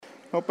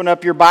Open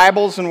up your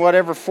Bibles in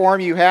whatever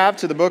form you have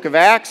to the book of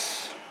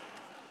Acts.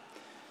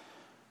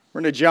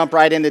 We're going to jump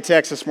right into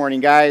text this morning,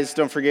 guys.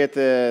 Don't forget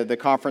the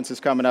conference is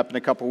coming up in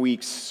a couple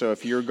weeks. So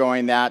if you're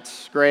going that,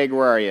 Greg,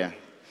 where are you?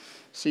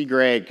 See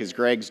Greg, because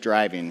Greg's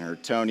driving, or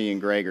Tony and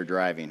Greg are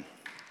driving.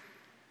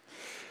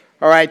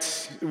 All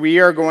right, we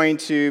are going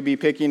to be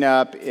picking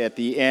up at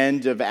the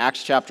end of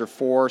Acts chapter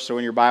 4. So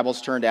when your Bibles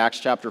turn to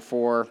Acts chapter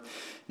 4,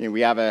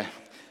 we have a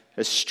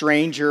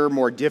stranger,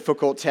 more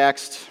difficult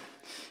text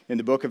in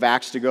the book of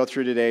Acts to go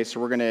through today. So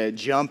we're going to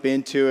jump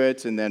into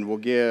it, and then we'll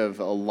give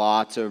a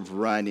lot of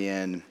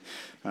run-in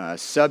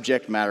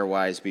subject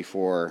matter-wise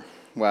to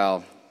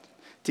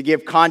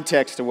give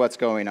context to what's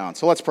going on.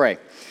 So let's pray.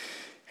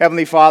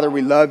 Heavenly Father,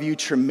 we love you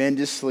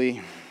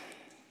tremendously.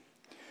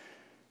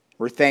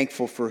 We're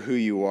thankful for who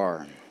you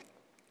are,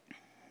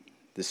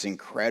 this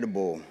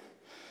incredible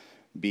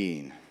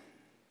being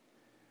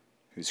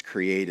who's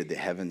created the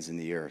heavens and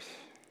the earth.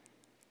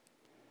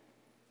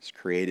 He's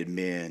created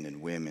men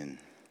and women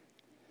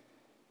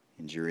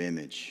in your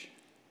image.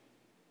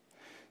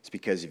 It's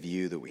because of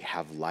you that we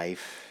have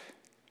life.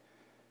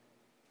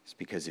 It's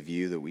because of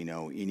you that we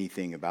know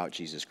anything about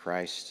Jesus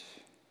Christ.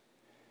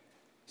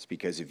 It's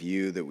because of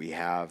you that we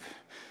have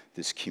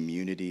this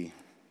community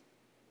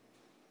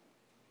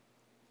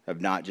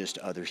of not just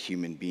other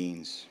human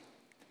beings,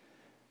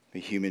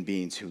 but human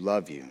beings who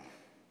love you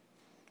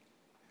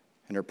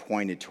and are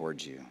pointed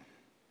towards you.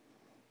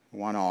 I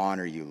want to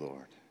honor you,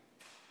 Lord.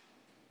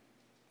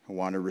 I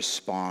want to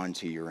respond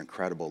to your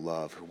incredible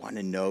love. I want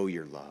to know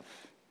your love.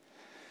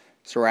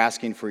 So we're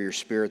asking for your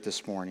Spirit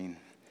this morning,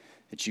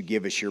 that you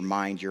give us your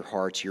mind, your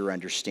heart, your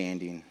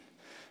understanding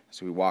as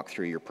we walk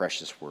through your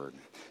precious word.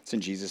 It's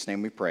in Jesus'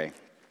 name we pray.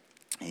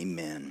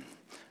 Amen.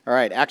 All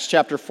right, Acts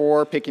chapter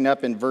 4, picking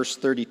up in verse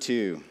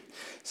 32.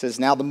 It says,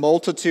 "Now the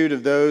multitude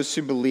of those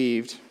who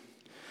believed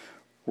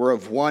were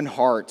of one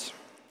heart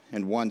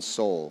and one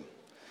soul.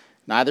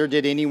 Neither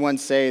did anyone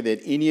say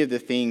that any of the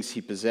things he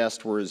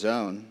possessed were his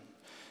own,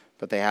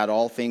 but they had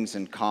all things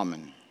in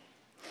common.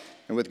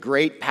 And with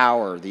great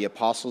power the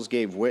apostles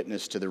gave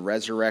witness to the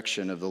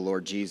resurrection of the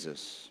Lord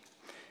Jesus.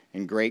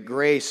 And great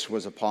grace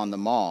was upon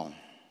them all.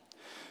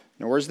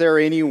 Nor was there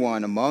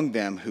anyone among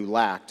them who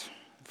lacked,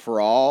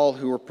 for all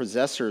who were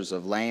possessors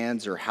of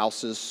lands or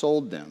houses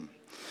sold them,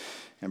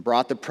 and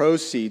brought the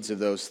proceeds of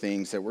those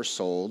things that were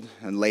sold,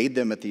 and laid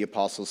them at the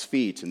apostles'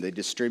 feet, and they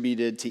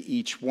distributed to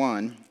each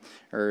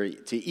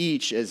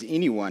as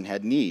anyone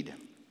had need.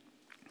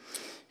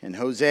 And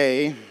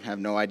Jose, I have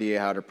no idea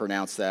how to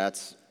pronounce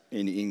that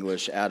in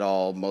English at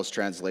all. Most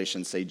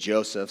translations say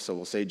Joseph, so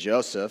we'll say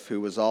Joseph,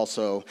 who was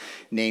also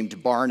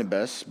named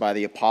Barnabas by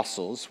the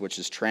apostles, which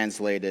is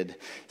translated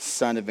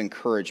son of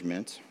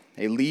encouragement,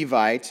 a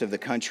Levite of the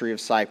country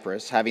of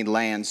Cyprus, having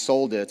land,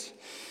 sold it,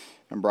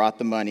 and brought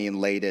the money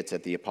and laid it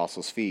at the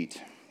apostles' feet."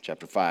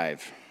 Chapter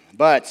 5.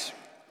 "But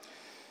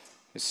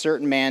a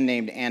certain man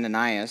named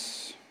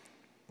Ananias,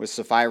 with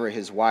Sapphira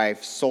his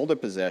wife, sold a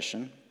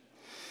possession,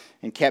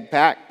 and kept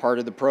back part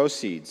of the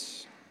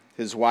proceeds.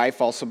 His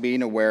wife also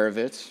being aware of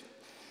it,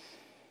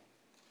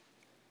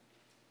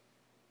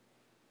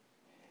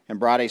 and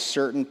brought a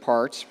certain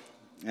part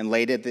and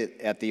laid it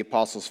at the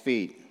apostles'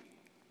 feet.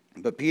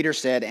 But Peter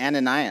said,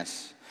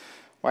 'Ananias,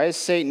 why has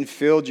Satan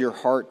filled your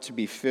heart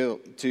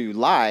to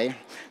lie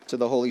to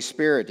the Holy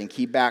Spirit and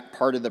keep back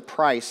part of the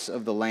price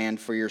of the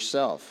land for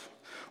yourself?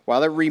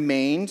 While it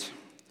remained,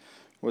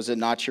 was it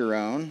not your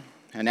own?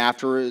 And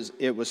after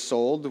it was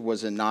sold,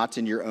 was it not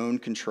in your own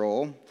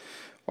control?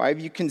 Why have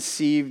you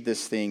conceived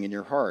this thing in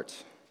your heart?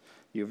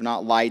 You have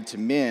not lied to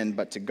men,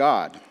 but to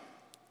God.'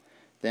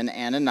 Then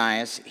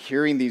Ananias,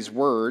 hearing these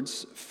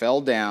words, fell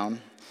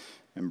down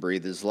and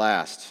breathed his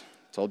last."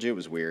 Told you it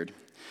was weird.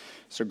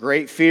 "So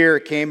great fear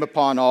came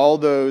upon all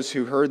those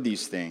who heard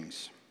these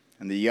things.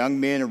 And the young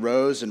men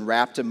arose and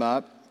wrapped him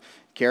up,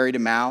 carried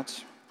him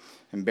out,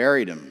 and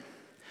buried him.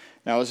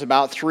 Now it was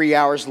about 3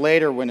 hours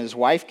later when his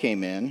wife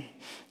came in,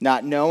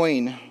 not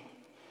knowing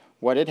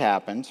what had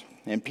happened.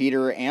 And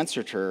Peter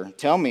answered her,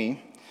 'Tell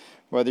me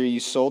whether you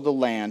sold the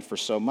land for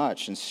so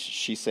much.' And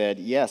she said,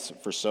 'Yes,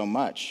 for so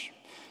much.'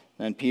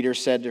 Then Peter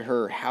said to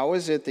her, 'How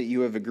is it that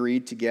you have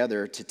agreed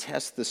together to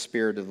test the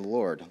Spirit of the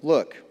Lord?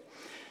 Look,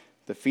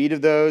 the feet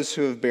of those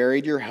who have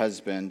buried your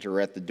husband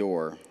are at the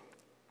door,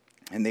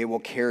 and they will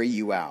carry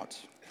you out.'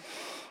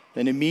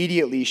 Then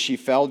immediately she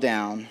fell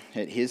down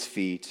at his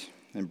feet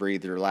and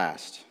breathed her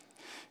last.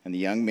 And the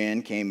young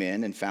men came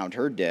in and found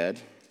her dead,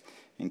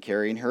 and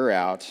carrying her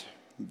out,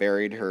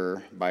 buried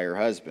her by her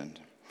husband.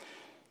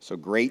 So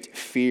great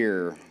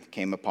fear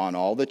came upon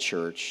all the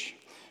church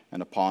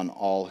and upon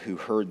all who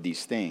heard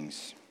these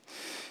things.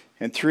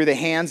 And through the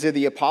hands of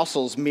the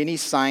apostles, many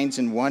signs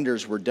and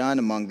wonders were done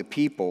among the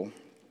people,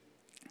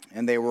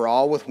 and they were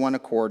all with one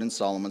accord in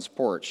Solomon's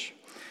porch.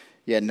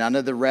 Yet none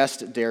of the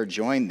rest dared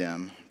join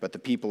them, but the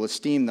people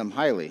esteemed them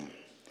highly.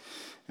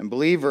 And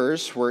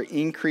believers were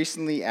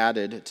increasingly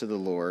added to the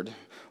Lord,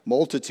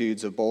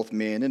 multitudes of both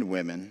men and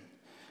women,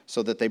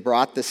 so that they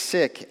brought the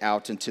sick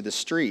out into the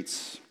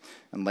streets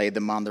and laid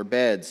them on their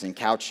beds and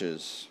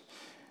couches,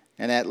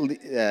 and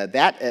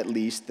that at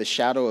least the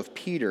shadow of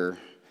Peter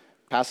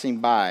passing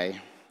by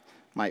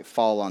might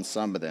fall on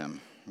some of them.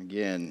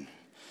 Again,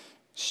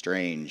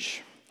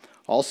 strange.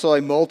 Also,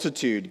 a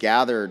multitude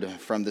gathered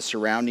from the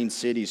surrounding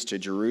cities to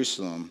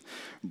Jerusalem,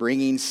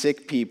 bringing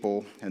sick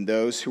people and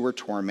those who were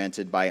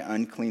tormented by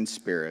unclean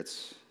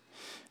spirits,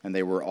 and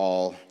they were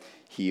all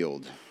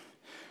healed.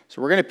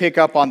 So we're going to pick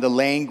up on the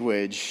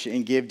language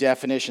and give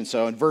definition.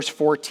 So in verse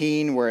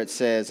 14, where it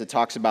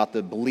talks about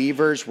the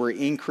believers were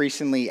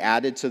increasingly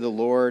added to the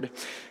Lord.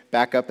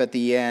 Back up at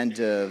the end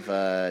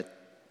of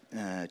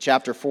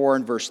chapter 4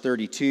 and verse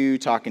 32,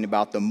 talking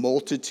about the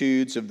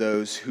multitudes of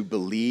those who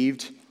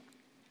believed.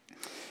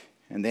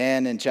 And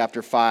then in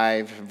chapter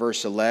 5,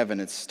 verse 11,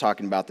 it's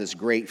talking about this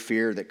great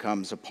fear that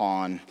comes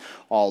upon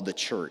all the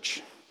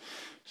church.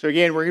 So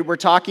again, we're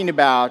talking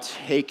about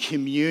a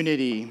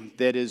community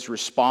that has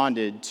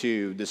responded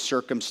to the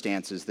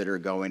circumstances that are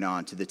going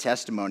on, to the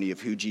testimony of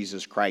who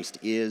Jesus Christ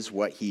is,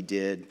 what he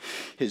did,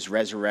 his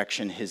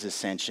resurrection, his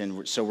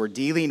ascension. So we're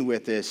dealing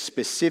with a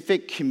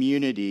specific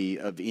community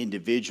of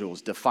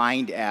individuals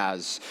defined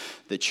as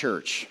the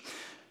church.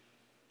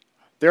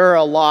 There are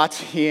a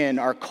lot in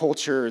our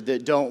culture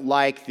that don't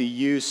like the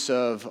use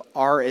of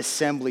our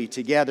assembly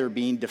together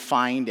being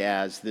defined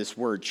as this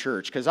word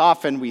church, because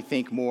often we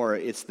think more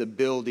it's the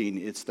building,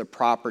 it's the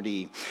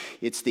property,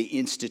 it's the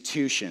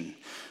institution.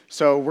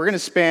 So we're going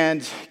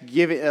to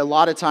give a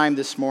lot of time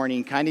this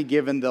morning kind of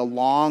given the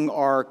long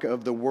arc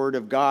of the Word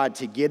of God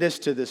to get us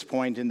to this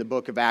point in the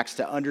book of Acts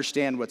to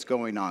understand what's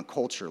going on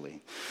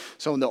culturally.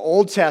 So in the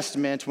Old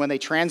Testament, when they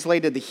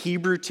translated the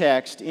Hebrew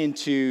text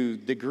into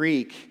the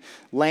Greek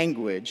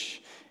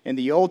language, in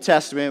the Old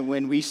Testament,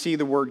 when we see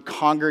the word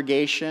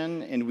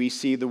congregation and we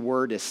see the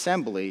word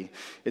assembly,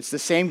 it's the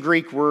same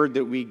Greek word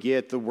that we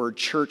get the word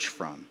church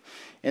from.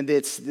 And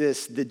it's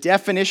the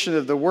definition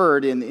of the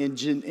word in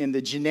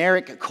the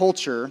generic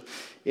culture,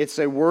 it's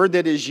a word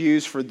that is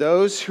used for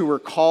those who are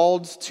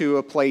called to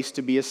a place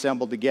to be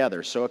assembled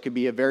together. So it could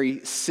be a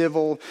very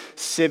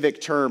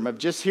civic term of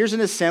just here's an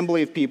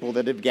assembly of people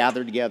that have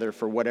gathered together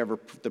for whatever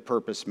the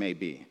purpose may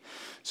be.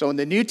 So in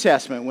the New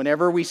Testament,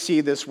 whenever we see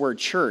this word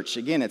church,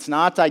 again, it's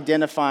not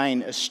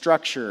identifying a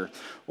structure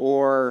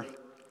or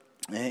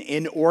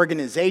in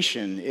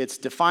organization. It's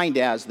defined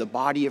as the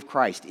body of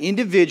Christ.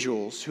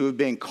 Individuals who have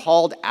been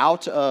called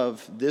out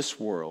of this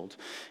world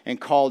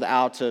and called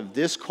out of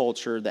this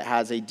culture that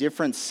has a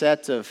different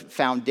set of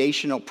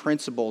foundational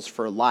principles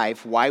for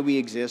life, why we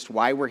exist,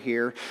 why we're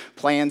here,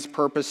 plans,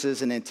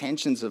 purposes, and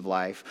intentions of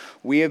life.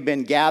 We have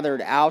been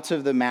gathered out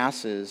of the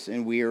masses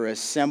and we are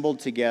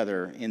assembled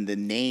together in the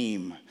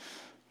name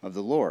of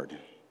the Lord.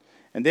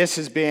 And this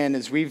has been,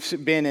 as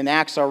we've been in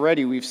Acts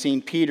already, we've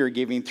seen Peter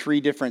giving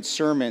 3 different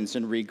sermons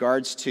in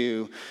regards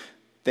to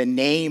the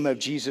name of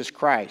Jesus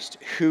Christ,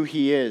 who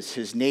he is,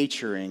 his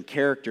nature and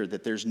character,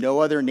 that there's no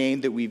other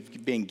name that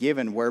we've been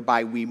given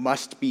whereby we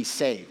must be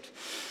saved.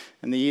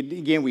 And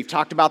again, we've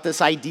talked about this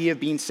idea of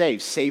being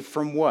saved. Saved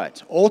from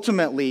what?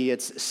 Ultimately,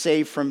 it's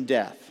saved from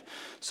death.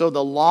 So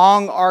the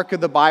long arc of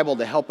the Bible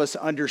to help us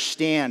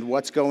understand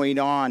what's going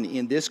on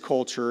in this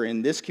culture,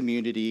 in this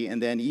community,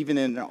 and then even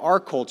in our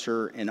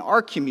culture, in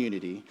our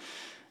community,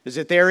 is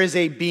that there is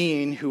a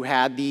being who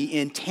had the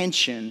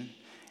intention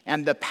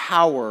and the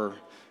power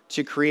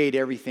to create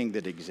everything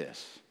that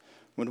exists.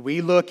 When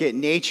we look at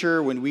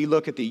nature, when we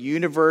look at the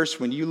universe,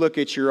 when you look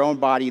at your own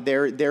body,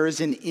 there is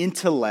an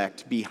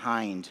intellect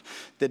behind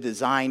the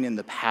design and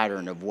the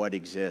pattern of what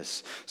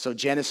exists. So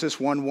Genesis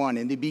 1:1,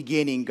 in the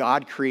beginning,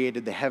 God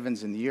created the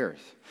heavens and the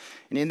earth.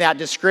 And in that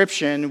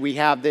description, we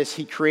have this,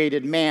 he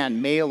created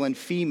man, male and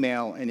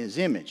female, in his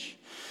image.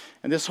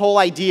 And this whole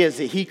idea is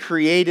that he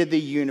created the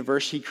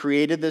universe, he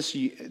created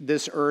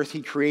this earth,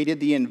 he created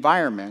the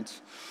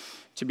environment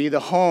to be the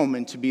home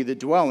and to be the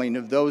dwelling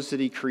of those that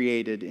he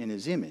created in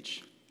his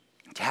image,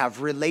 to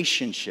have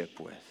relationship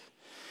with.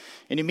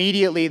 And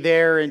immediately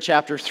there in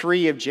chapter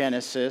 3 of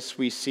Genesis,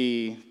 we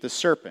see the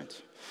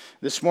serpent.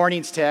 This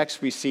morning's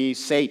text, we see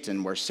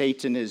Satan, where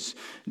Satan is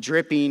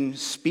dripping,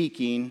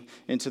 speaking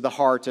into the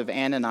heart of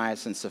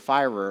Ananias and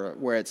Sapphira,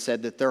 where it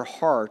said that their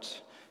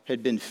heart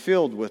had been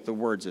filled with the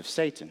words of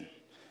Satan,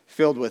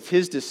 filled with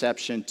his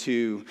deception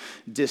to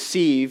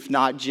deceive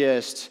not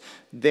just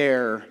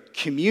their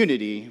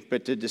community,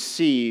 but to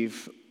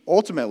deceive,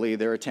 ultimately,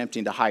 they're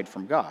attempting to hide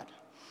from God.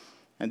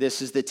 And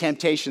this is the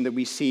temptation that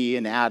we see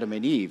in Adam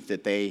and Eve,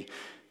 that they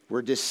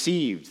were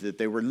deceived, that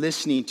they were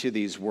listening to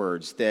these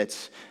words,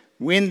 that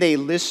when they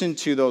listened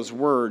to those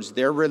words,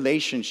 their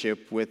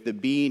relationship with the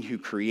being who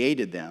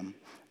created them,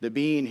 the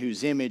being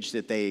whose image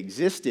that they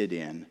existed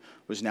in,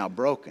 was now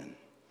broken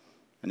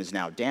and is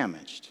now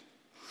damaged.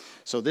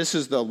 So this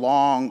is the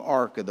long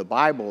arc of the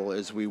Bible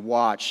as we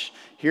watch.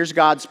 Here's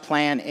God's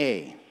plan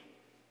A.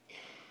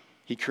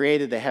 He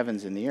created the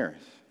heavens and the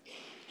earth.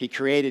 He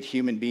created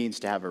human beings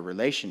to have a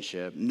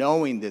relationship,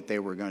 knowing that they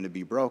were going to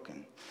be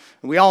broken.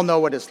 And we all know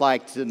what it's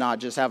like to not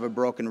just have a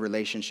broken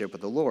relationship with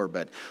the Lord,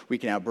 but we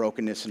can have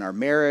brokenness in our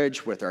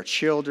marriage, with our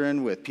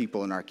children, with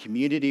people in our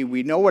community.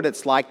 We know what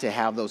it's like to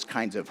have those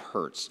kinds of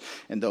hurts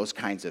and those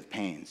kinds of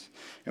pains.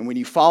 And when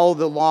you follow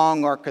the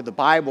long arc of the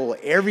Bible,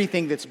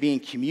 everything that's being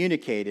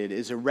communicated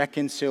is a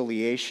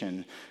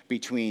reconciliation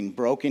between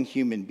broken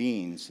human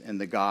beings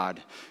and the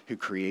God who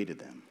created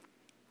them.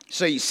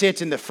 So you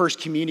sit in the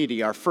first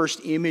community. Our first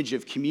image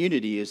of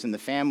community is in the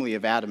family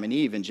of Adam and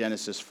Eve in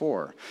Genesis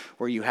 4,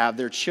 where you have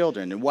their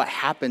children. And what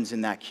happens in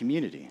that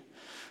community?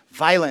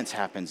 Violence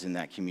happens in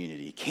that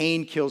community.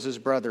 Cain kills his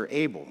brother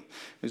Abel.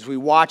 As we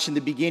watch in the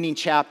beginning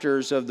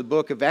chapters of the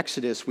book of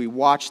Exodus, we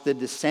watch the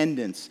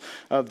descendants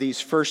of these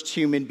first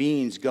human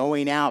beings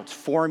going out,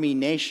 forming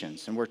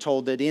nations. And we're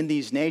told that in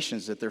these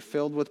nations that they're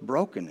filled with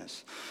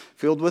brokenness,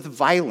 filled with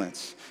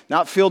violence,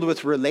 not filled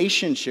with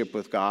relationship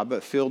with God,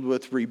 but filled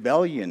with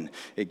rebellion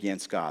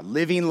against God,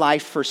 living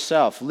life for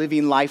self,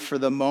 living life for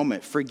the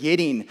moment,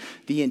 forgetting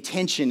the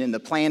intention and the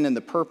plan and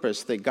the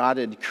purpose that God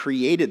had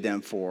created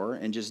them for,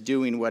 and just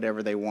doing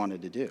whatever they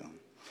wanted to do.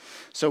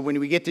 So when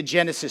we get to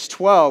Genesis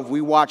 12,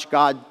 we watch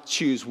God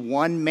choose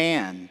one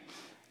man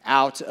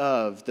out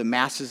of the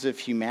masses of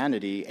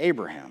humanity,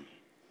 Abraham.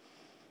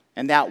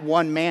 And that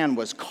one man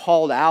was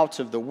called out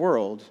of the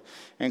world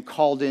and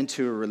called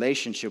into a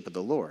relationship with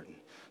the Lord.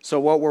 So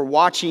what we're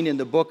watching in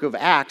the book of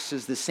Acts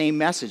is the same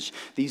message.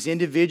 These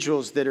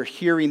individuals that are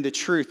hearing the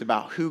truth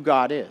about who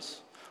God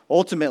is,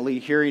 ultimately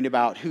hearing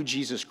about who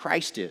Jesus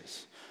Christ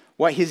is,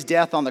 what his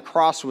death on the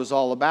cross was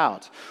all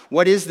about.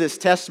 What is this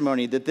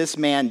testimony that this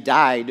man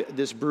died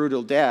this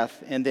brutal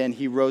death and then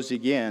he rose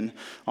again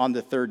on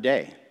the third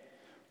day?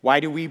 Why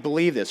do we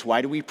believe this?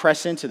 Why do we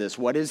press into this?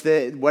 What is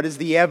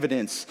the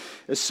evidence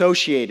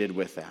associated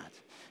with that?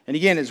 And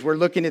again, as we're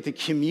looking at the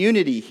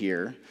community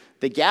here,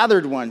 the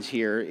gathered ones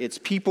here, it's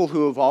people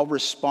who have all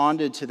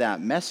responded to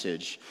that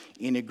message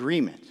in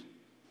agreement.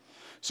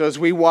 So as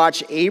we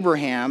watch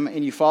Abraham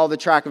and you follow the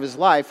track of his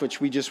life,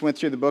 which we just went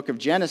through the book of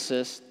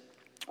Genesis,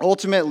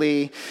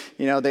 ultimately,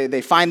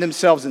 they find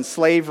themselves in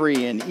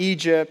slavery in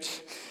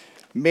Egypt.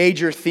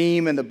 Major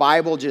theme in the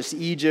Bible, just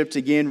Egypt,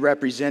 again,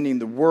 representing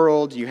the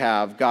world. You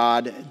have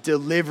God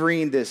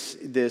delivering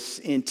this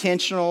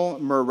intentional,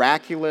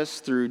 miraculous,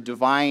 through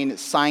divine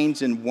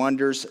signs and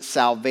wonders,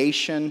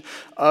 salvation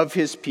of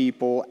his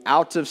people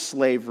out of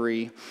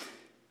slavery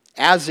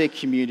as a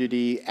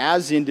community,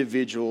 as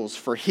individuals,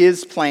 for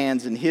his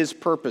plans and his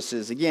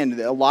purposes. Again,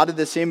 a lot of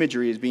this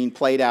imagery is being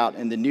played out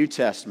in the New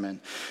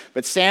Testament.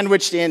 But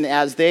sandwiched in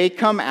as they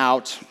come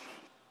out,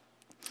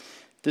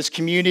 this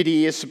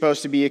community is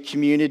supposed to be a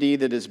community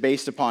that is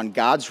based upon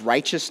God's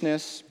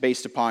righteousness,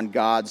 based upon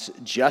God's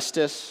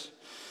justice.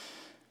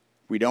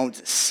 We don't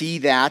see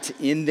that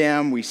in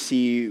them. We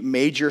see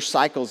major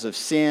cycles of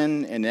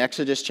sin. In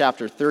Exodus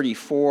chapter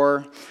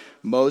 34,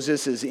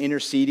 Moses is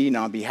interceding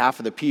on behalf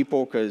of the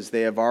people because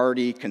they have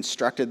already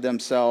constructed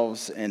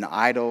themselves an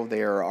idol.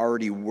 They are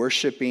already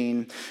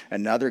worshiping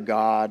another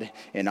god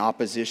in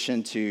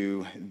opposition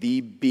to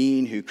the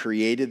being who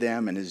created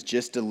them and has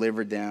just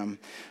delivered them.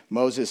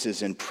 Moses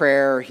is in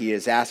prayer. He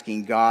is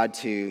asking God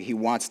he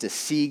wants to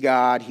see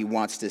God. He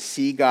wants to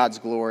see God's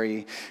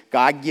glory.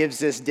 God gives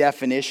this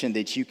definition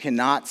that you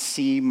cannot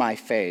see my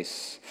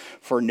face,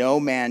 for no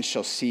man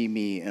shall see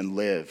me and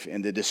live.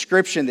 And the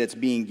description that's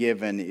being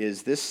given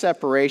is this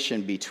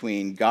separation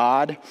between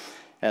God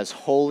as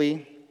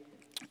holy,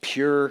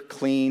 pure,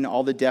 clean,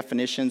 all the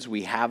definitions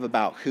we have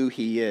about who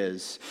he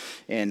is,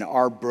 and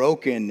our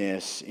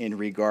brokenness in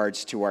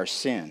regards to our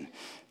sin.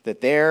 That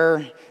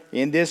there,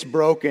 in this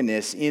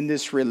brokenness, in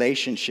this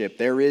relationship,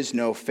 there is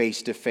no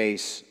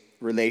face-to-face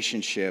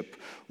relationship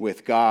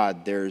with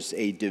God. There's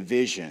a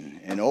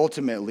division. And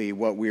ultimately,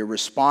 what we're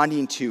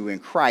responding to in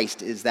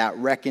Christ is that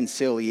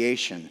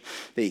reconciliation,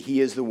 that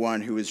he is the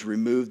one who has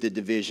removed the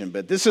division.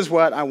 But this is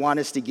what I want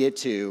us to get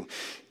to.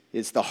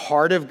 It's the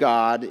heart of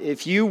God.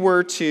 If we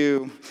were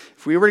to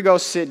go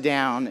sit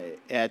down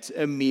at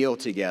a meal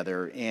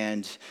together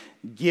and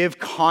give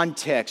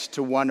context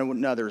to one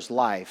another's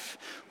life,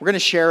 we're going to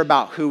share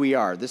about who we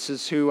are. This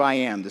is who I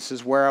am. This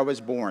is where I was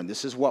born.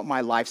 This is what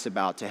my life's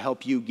about, to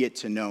help you get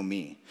to know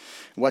me.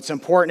 What's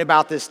important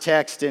about this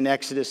text in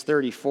Exodus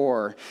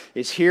 34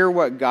 is hear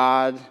what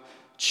God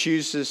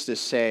chooses to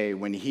say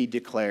when he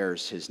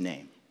declares his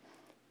name.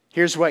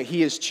 Here's what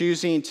he is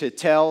choosing to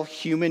tell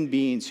human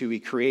beings who he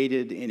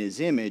created in his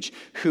image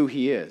who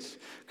he is.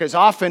 Because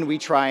often we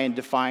try and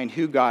define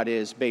who God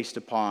is based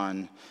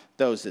upon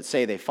those that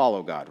say they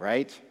follow God,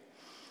 right?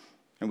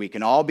 And we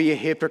can all be a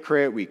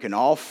hypocrite. We can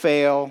all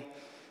fail.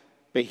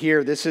 But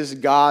here, this is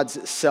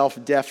God's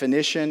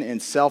self-definition and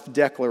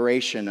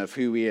self-declaration of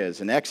who he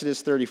is. In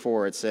Exodus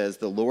 34, it says,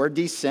 "The Lord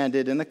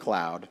descended in the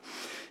cloud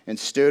and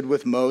stood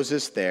with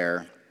Moses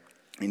there,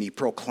 and he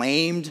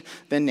proclaimed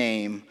the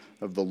name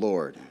of the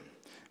Lord.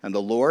 And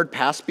the Lord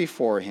passed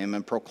before him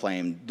and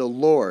proclaimed, the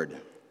Lord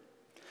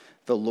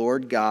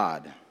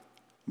God,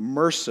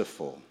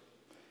 merciful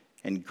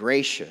and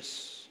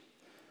gracious,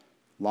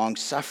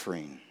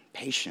 long-suffering,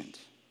 patient,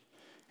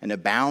 and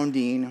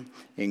abounding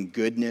in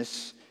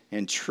goodness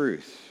and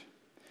truth,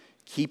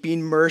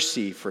 keeping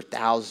mercy for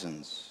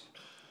thousands,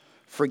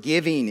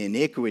 forgiving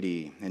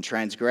iniquity and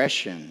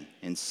transgression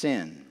and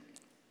sin.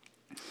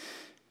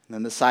 And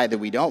then the side that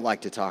we don't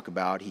like to talk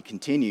about, he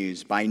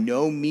continues, by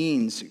no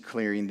means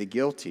clearing the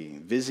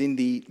guilty, visiting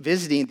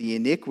the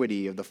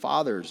iniquity of the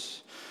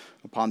fathers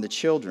upon the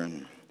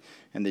children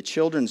and the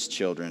children's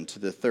children to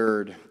the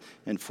third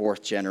and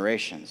fourth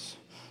generations.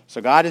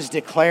 So God is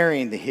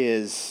declaring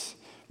his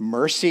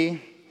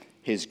mercy,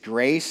 his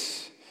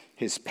grace,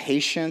 his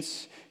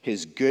patience,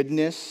 his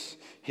goodness,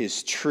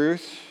 his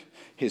truth,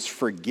 his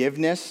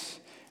forgiveness,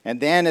 and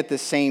then at the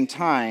same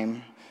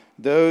time,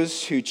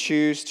 those who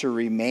choose to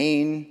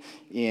remain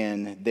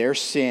in their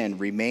sin,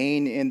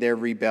 remain in their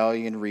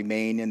rebellion,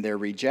 remain in their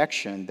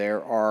rejection,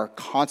 there are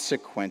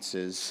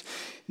consequences,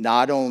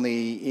 not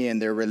only in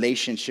their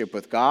relationship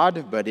with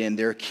God, but in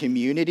their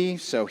community.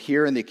 So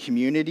here in the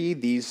community,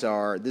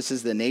 this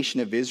is the nation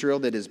of Israel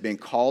that has been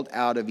called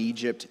out of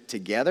Egypt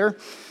together.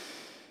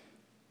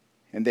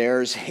 And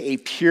there's a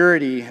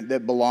purity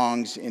that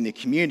belongs in the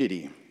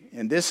community.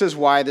 And this is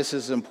why this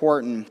is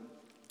important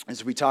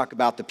as we talk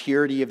about the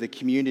purity of the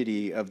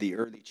community of the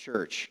early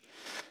church.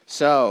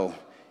 So,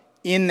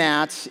 in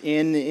that,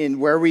 in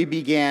where we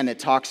began, it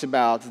talks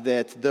about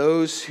that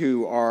those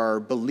who are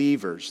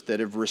believers, that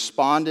have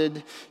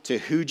responded to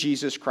who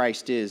Jesus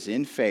Christ is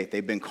in faith,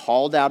 they've been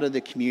called out of the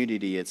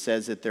community. It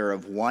says that they're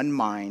of one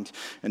mind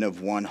and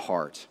of one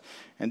heart.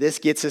 And this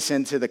gets us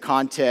into the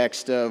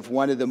context of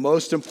one of the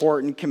most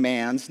important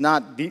commands,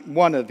 not the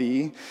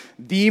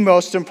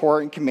most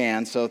important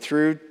command. So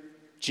through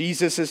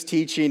Jesus'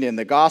 teaching in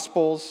the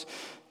Gospels,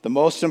 the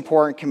most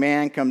important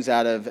command comes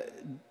out of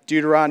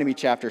Deuteronomy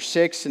chapter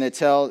 6, and it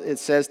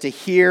says to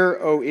hear,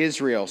 O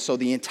Israel. So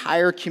the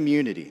entire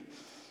community,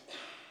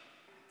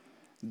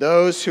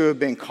 those who have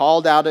been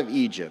called out of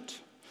Egypt,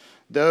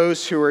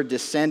 those who are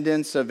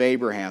descendants of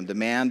Abraham, the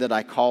man that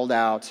I called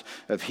out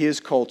of his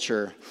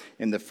culture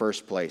in the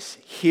first place.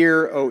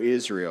 Hear, O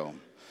Israel,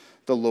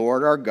 the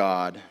Lord our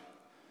God,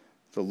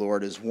 the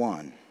Lord is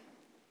one.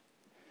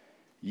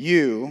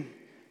 You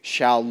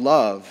shall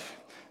love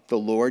the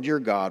Lord your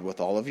God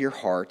with all of your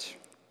heart,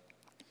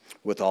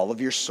 with all of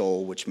your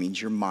soul, which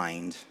means your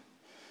mind,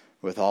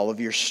 with all of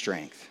your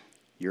strength,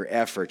 your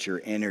effort,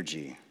 your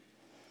energy,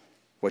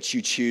 what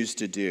you choose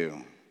to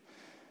do.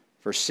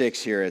 Verse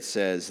 6 here it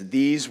says,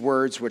 these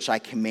words which I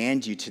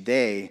command you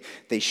today,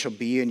 they shall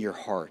be in your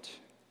heart.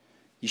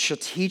 You shall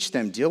teach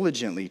them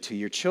diligently to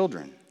your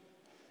children.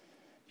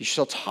 You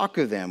shall talk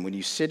of them when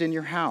you sit in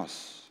your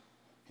house,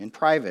 in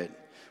private,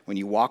 when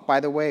you walk by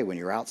the way, when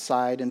you're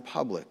outside in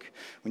public,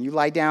 when you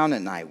lie down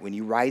at night, when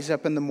you rise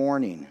up in the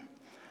morning.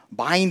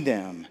 Bind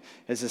them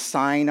as a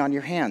sign on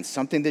your hands,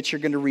 something that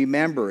you're going to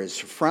remember as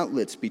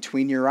frontlets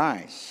between your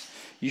eyes.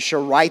 You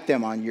shall write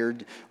them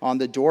on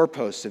the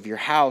doorposts of your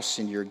house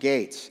and your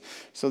gates.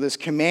 So this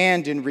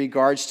command in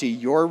regards to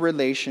your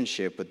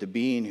relationship with the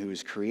being who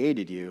has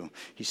created you,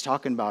 he's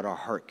talking about our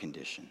heart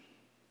condition.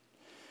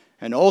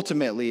 And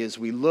ultimately, as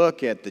we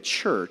look at the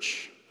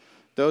church,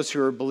 those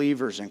who are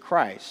believers in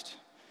Christ,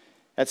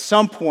 at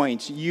some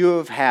point you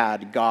have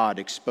had God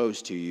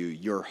expose to you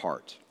your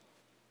heart,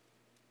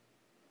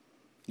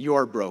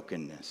 your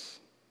brokenness,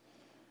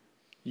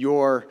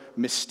 your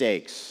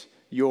mistakes,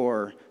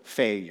 your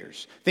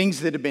failures,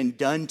 things that have been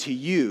done to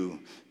you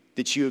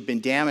that you have been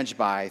damaged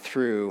by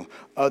through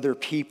other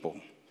people.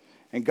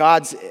 And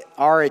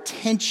our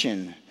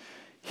attention,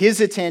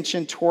 his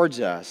attention towards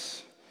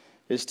us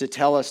is to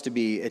tell us to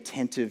be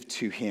attentive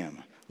to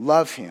him,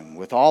 love him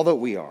with all that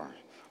we are,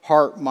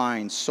 heart,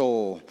 mind,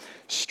 soul,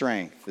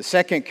 strength. The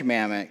second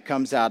commandment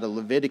comes out of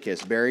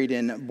Leviticus, buried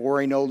in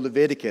boring old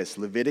Leviticus,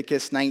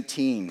 Leviticus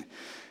 19.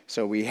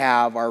 So we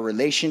have our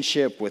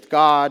relationship with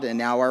God and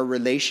now our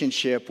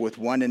relationship with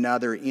one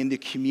another in the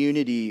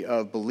community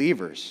of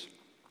believers.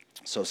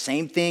 So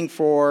same thing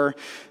for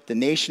the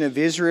nation of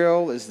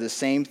Israel is the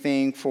same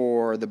thing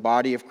for the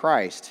body of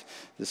Christ.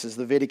 This is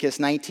Leviticus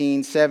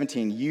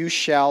 19:17. You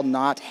shall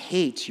not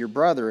hate your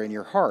brother in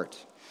your heart.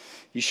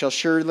 You shall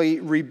surely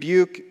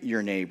rebuke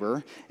your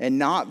neighbor and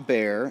not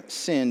bear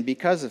sin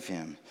because of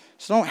him.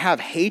 So don't have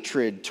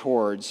hatred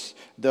towards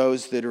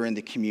those that are in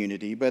the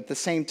community, but at the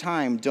same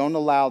time, don't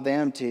allow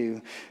them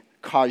to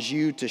cause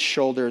you to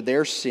shoulder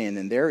their sin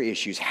and their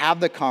issues.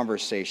 Have the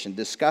conversation.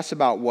 Discuss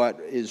about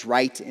what is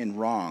right and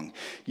wrong.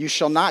 You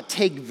shall not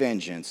take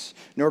vengeance,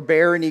 nor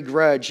bear any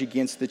grudge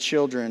against the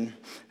children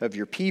of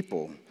your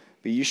people,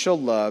 but you shall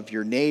love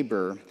your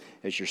neighbor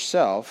as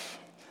yourself.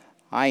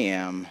 I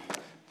am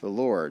the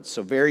Lord.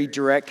 So very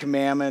direct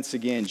commandments.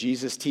 Again,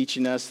 Jesus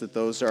teaching us that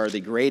those are the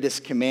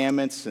greatest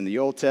commandments in the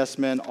Old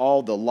Testament.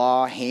 All the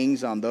law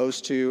hangs on those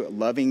two,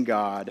 loving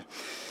God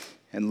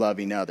and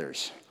loving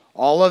others.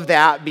 All of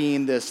that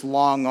being this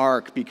long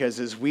arc, because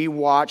as we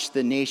watch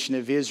the nation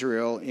of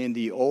Israel in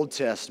the Old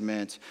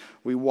Testament,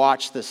 we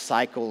watch the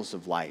cycles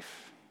of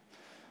life.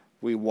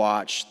 We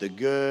watch the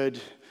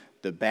good,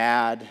 the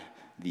bad,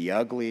 the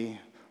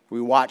ugly. We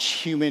watch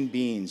human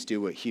beings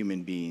do what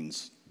human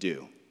beings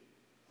do.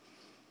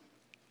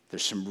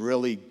 there's some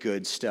really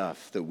good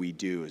stuff that we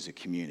do as a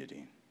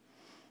community.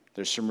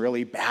 There's some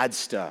really bad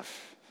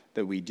stuff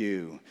that we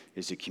do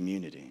as a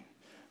community.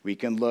 We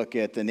can look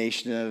at the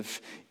nation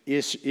of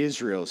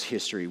Israel's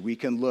history. We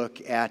can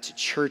look at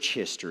church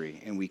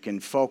history, and we can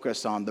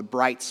focus on the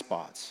bright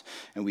spots,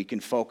 and we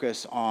can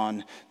focus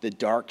on the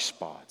dark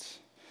spots.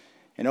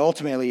 And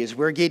ultimately, as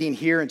we're getting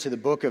here into the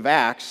book of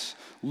Acts,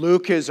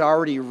 Luke has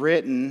already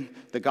written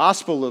the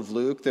Gospel of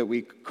Luke, that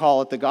we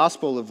call it the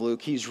Gospel of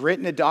Luke. He's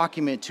written a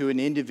document to an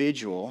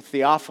individual,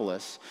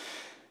 Theophilus,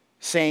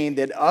 saying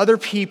that other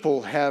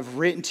people have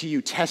written to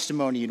you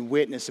testimony and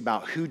witness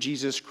about who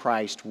Jesus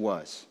Christ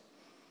was.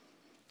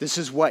 This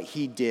is what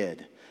he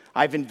did.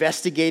 I've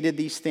investigated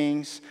these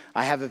things.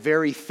 I have a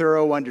very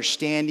thorough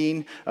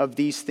understanding of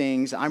these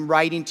things. I'm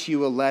writing to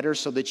you a letter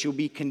so that you'll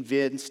be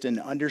convinced and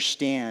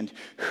understand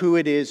who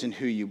it is and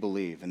who you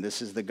believe. And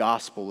this is the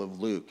Gospel of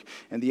Luke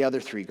and the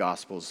other three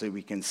Gospels, that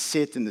we can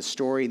sit in the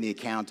story and the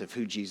account of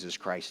who Jesus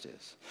Christ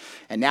is.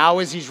 And now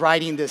as he's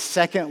writing this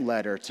second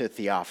letter to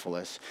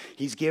Theophilus,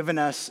 he's given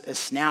us a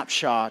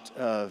snapshot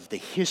of the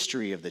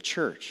history of the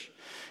church.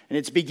 And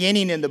it's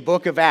beginning in the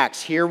book of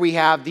Acts. Here we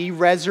have the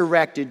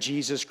resurrected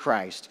Jesus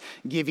Christ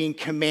giving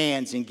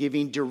commands and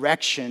giving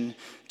direction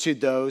to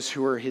those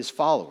who are his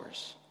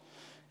followers.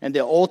 And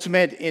the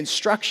ultimate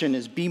instruction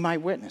is, be my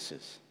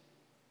witnesses.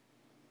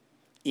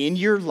 In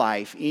your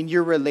life, in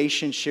your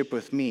relationship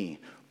with me,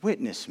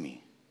 witness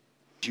me.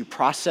 As you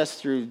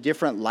process through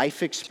different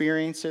life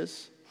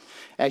experiences,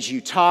 as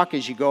you talk,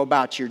 as you go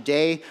about your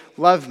day,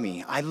 love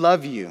me. I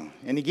love you.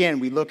 And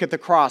again, we look at the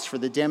cross for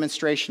the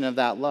demonstration of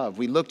that love.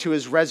 We look to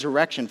his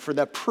resurrection for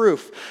the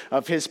proof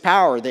of his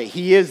power, that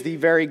he is the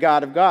very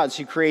God of gods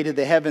who created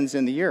the heavens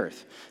and the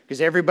earth. Because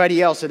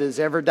everybody else that has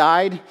ever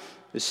died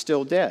is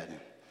still dead.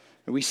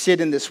 And we sit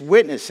in this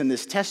witness and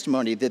this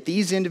testimony that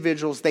these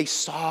individuals, they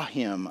saw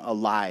him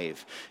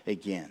alive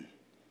again.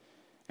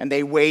 And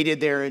they waited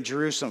there in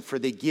Jerusalem for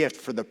the gift,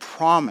 for the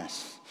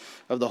promise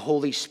of the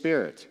Holy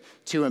Spirit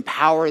to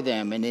empower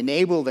them and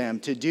enable them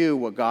to do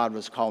what God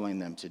was calling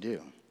them to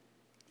do.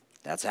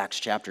 That's Acts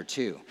chapter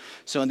 2.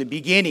 So in the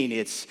beginning,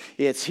 it's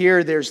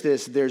here, there's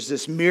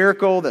this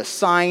miracle, the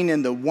sign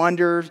and the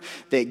wonder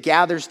that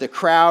gathers the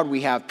crowd.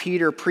 We have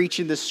Peter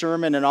preaching the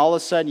sermon, and all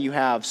of a sudden you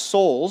have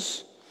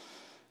souls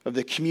of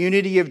the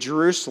community of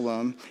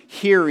Jerusalem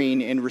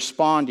hearing and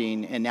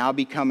responding and now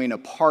becoming a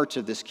part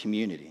of this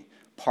community,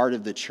 part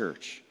of the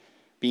church,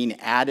 being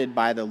added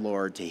by the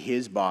Lord to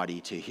his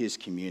body, to his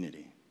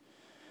community.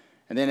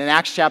 And then in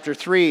Acts chapter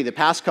 3, the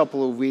past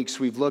couple of weeks,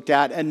 we've looked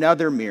at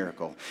another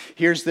miracle.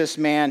 Here's this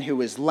man who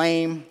was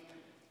lame.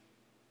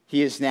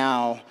 He has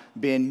now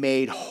been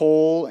made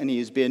whole, and he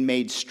has been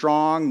made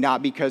strong,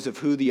 not because of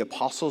who the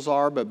apostles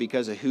are, but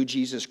because of who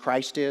Jesus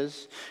Christ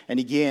is. And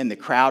again, the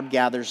crowd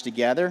gathers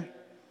together.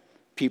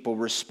 People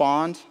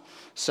respond.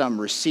 Some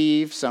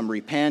receive, some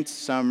repent,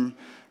 some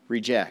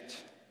reject.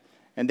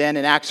 And then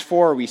in Acts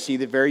 4, we see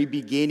the very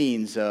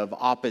beginnings of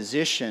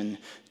opposition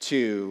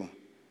to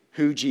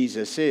who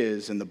Jesus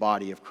is in the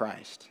body of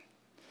Christ.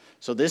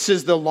 So this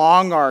is the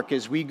long arc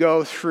as we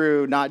go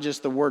through not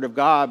just the Word of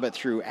God, but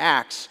through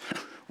Acts.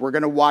 We're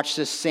going to watch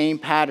this same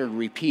pattern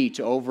repeat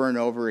over and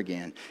over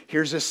again.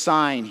 Here's a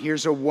sign,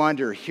 here's a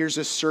wonder, here's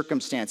a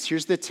circumstance,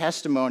 here's the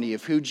testimony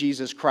of who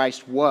Jesus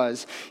Christ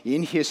was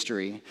in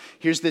history.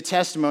 Here's the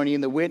testimony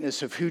and the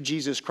witness of who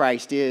Jesus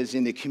Christ is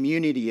in the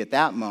community at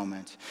that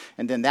moment.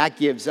 And then that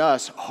gives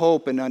us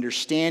hope and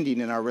understanding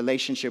in our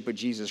relationship with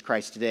Jesus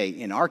Christ today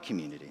in our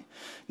community.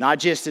 Not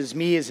just as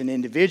me as an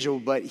individual,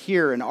 but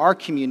here in our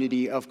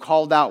community of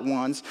called out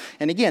ones.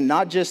 And again,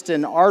 not just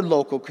in our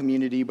local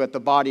community, but the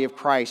body of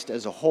Christ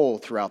as a whole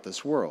throughout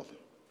this world.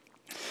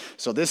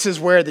 So this is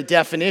where the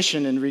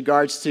definition in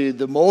regards to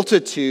the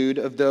multitude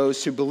of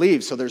those who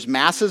believe. So there's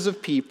masses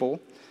of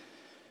people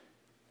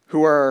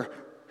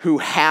who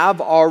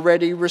have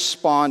already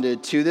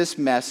responded to this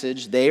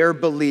message. They are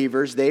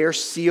believers. They are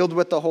sealed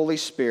with the Holy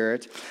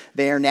Spirit.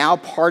 They are now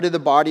part of the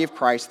body of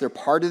Christ. They're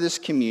part of this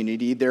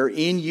community. They're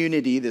in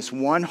unity, this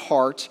one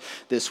heart,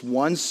 this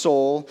one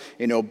soul,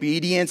 in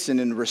obedience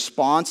and in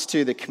response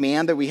to the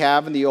command that we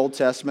have in the Old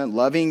Testament,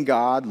 loving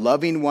God,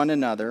 loving one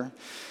another.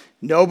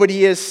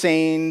 Nobody is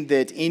saying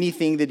that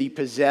anything that he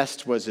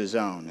possessed was his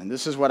own. And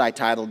this is what I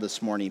titled this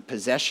morning,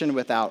 Possession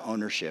Without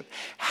Ownership.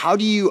 How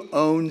do you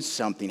own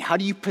something? How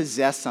do you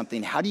possess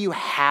something? How do you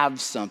have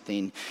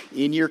something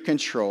in your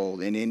control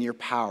and in your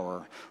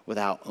power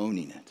without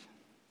owning it?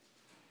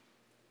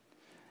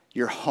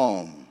 Your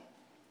home,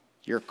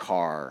 your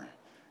car,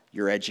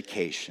 your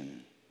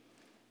education,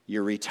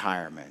 your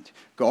retirement.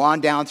 Go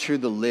on down through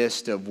the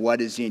list of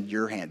what is in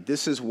your hand.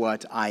 This is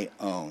what I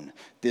own.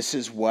 This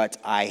is what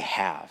I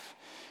have.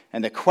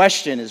 And the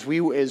question as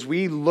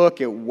we look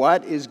at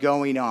what is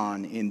going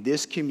on in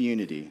this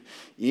community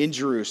in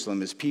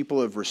Jerusalem as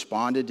people have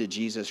responded to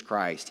Jesus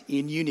Christ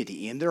in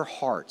unity, in their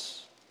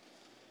hearts,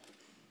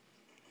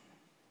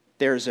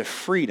 there's a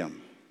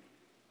freedom.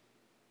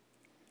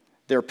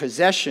 Their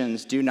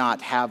possessions do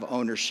not have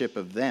ownership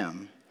of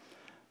them,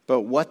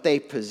 but what they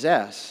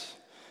possess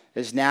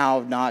is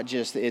now not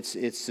just, it's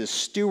the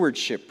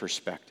stewardship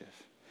perspective.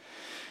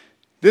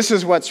 This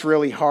is what's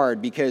really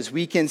hard, because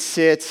we can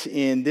sit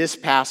in this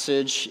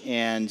passage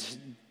and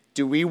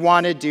do we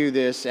want to do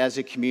this as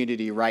a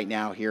community right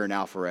now here in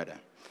Alpharetta?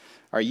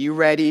 Are you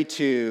ready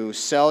to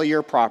sell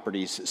your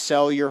properties,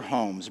 sell your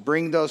homes,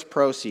 bring those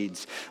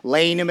proceeds,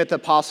 laying them at the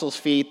apostles'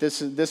 feet?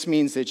 This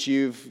means that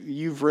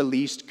you've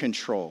released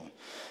control.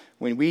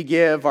 When we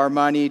give our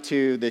money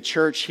to the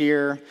church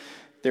here,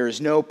 there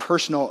is no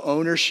personal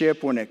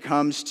ownership when it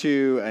comes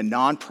to a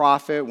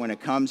nonprofit, when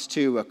it comes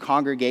to a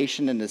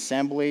congregation and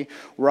assembly.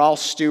 We're all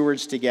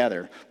stewards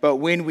together. But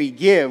when we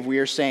give, we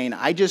are saying,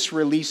 I just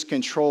released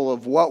control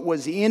of what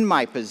was in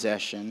my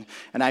possession,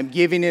 and I'm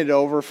giving it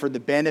over for the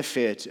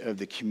benefit of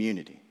the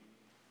community.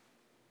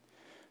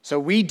 So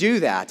we do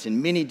that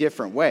in many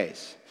different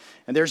ways.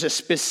 And there's a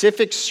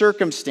specific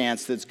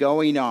circumstance that's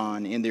going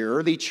on in the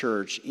early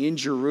church in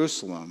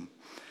Jerusalem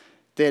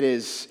that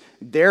is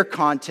their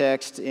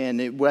context,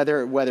 and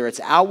whether it's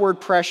outward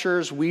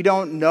pressures, we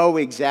don't know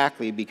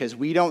exactly, because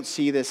we don't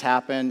see this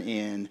happen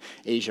in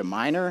Asia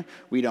Minor.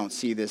 We don't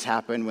see this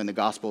happen when the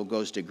gospel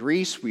goes to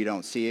Greece. We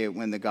don't see it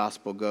when the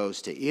gospel goes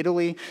to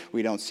Italy.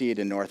 We don't see it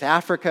in North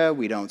Africa.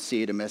 We don't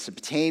see it in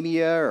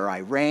Mesopotamia or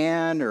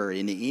Iran or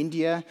in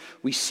India.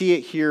 We see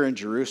it here in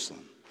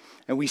Jerusalem.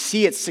 And we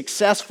see it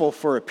successful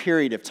for a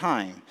period of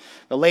time.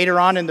 But later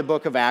on in the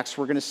book of Acts,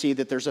 we're going to see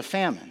that there's a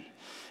famine.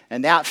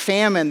 And that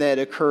famine that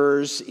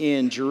occurs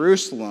in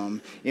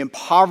Jerusalem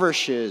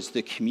impoverishes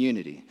the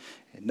community.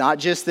 Not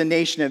just the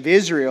nation of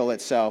Israel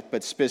itself,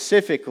 but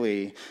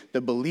specifically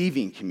the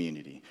believing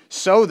community.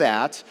 So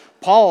that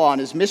Paul, on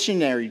his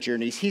missionary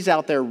journeys, he's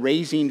out there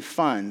raising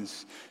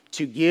funds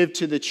to give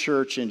to the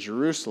church in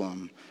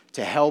Jerusalem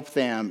to help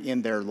them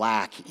in their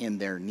lack, in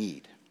their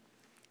need.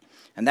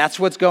 And that's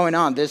what's going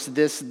on,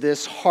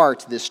 this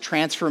heart, this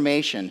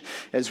transformation,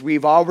 as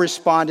we've all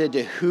responded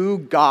to who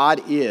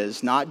God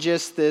is, not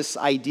just this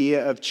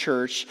idea of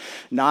church,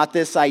 not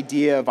this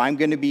idea of I'm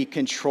going to be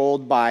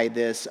controlled by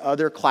this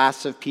other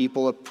class of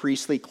people, a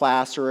priestly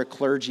class or a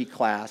clergy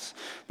class,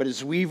 but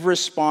as we've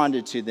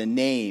responded to the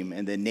name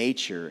and the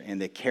nature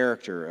and the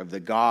character of the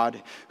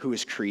God who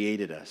has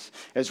created us,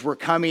 as we're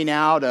coming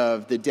out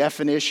of the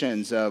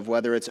definitions of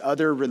whether it's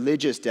other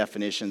religious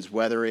definitions,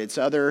 whether it's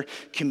other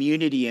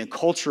community and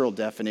cultural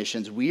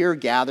definitions, we are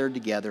gathered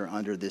together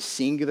under the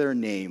singular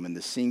name and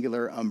the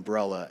singular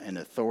umbrella and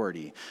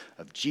authority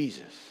of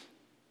Jesus.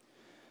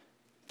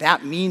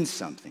 That means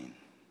something.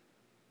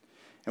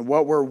 And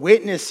what we're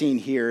witnessing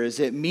here is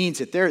it means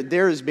that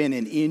there has been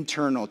an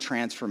internal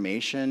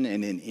transformation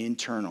and an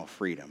internal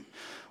freedom.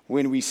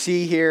 When we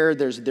see here,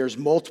 there's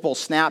multiple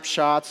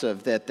snapshots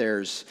of that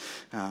there's,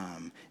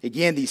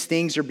 again, these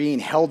things are being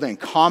held in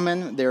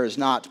common. There is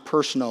not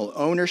personal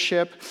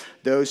ownership.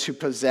 Those who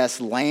possess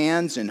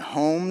lands and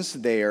homes,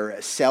 they are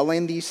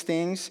selling these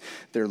things.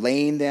 They're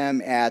laying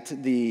them at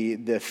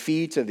the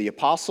feet of the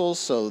apostles.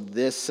 So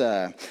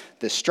the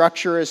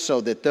structure is so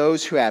that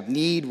those who have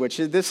need,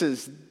 this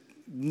is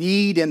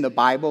need in the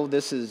Bible,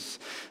 this is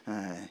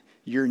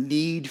your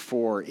need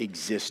for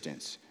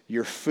existence,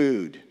 your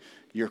food,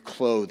 your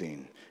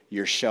clothing,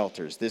 your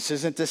shelters. This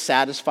isn't to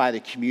satisfy the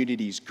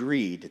community's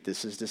greed.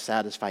 This is to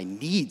satisfy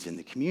needs in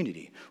the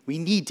community. We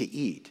need to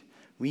eat.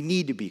 We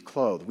need to be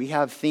clothed. We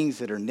have things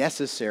that are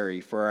necessary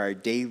for our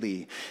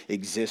daily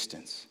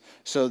existence.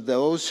 So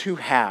those who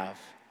have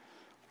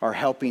are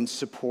helping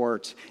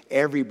support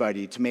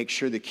everybody to make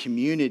sure the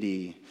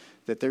community,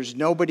 that there's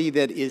nobody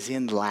that is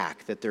in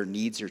lack, that their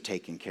needs are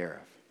taken care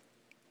of.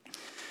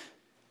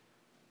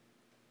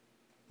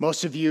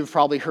 Most of you have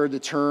probably heard the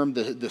term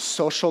the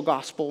social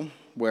gospel,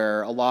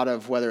 where a lot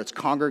of, whether it's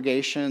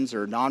congregations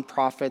or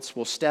nonprofits,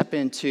 will step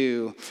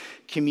into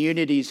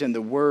communities in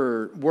the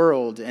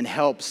world and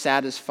help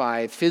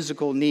satisfy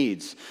physical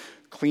needs.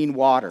 Clean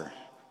water.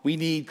 We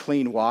need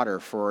clean water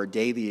for our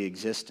daily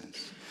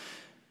existence.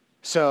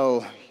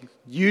 So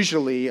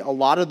usually a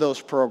lot of those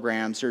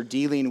programs are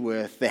dealing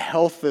with the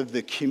health of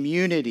the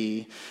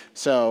community.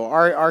 So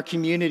our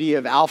community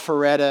of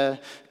Alpharetta,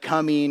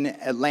 Cumming,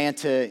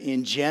 Atlanta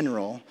in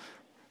general.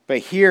 But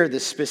here, the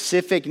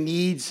specific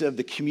needs of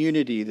the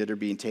community that are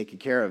being taken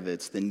care of,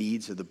 it's the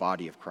needs of the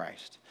body of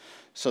Christ.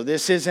 So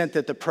this isn't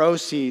that the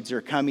proceeds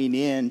are coming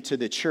in to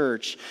the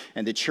church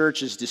and the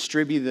church is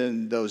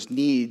distributing those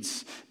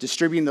needs,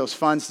 distributing those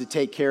funds to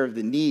take care of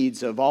the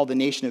needs of all the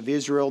nation of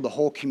Israel, the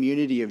whole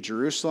community of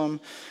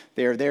Jerusalem.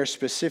 They are there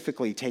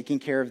specifically taking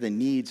care of the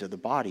needs of the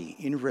body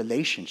in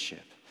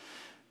relationship.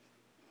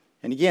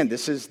 And again,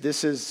 this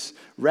is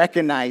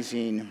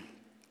recognizing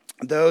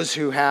those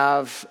who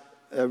have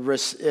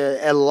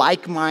a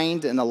like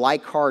mind and a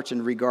like heart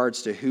in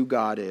regards to who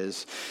God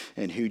is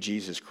and who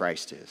Jesus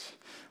Christ is.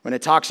 When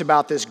it talks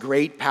about this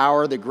great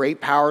power, the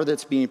great power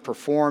that's being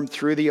performed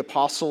through the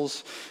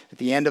apostles, at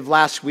the end of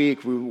last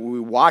week, we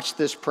watched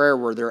this prayer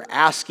where they're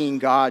asking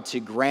God to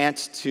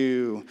grant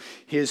to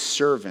his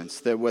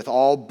servants that with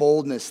all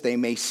boldness they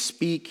may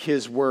speak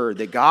his word,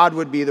 that God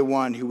would be the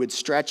one who would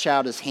stretch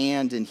out his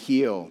hand and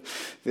heal,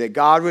 that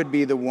God would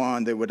be the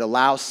one that would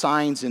allow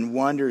signs and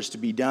wonders to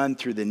be done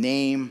through the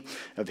name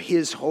of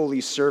his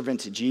holy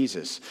servant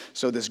Jesus.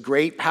 So this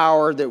great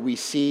power that we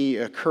see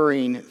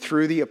occurring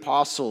through the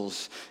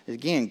apostles,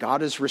 again,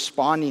 God is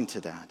responding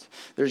to that.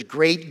 There's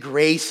great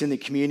grace in the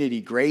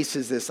community. Grace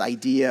is this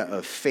idea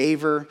of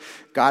favor.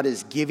 God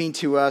is giving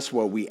to us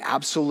what we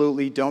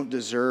absolutely don't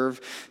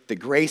deserve. The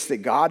grace that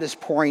God is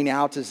pouring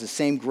out is the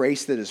same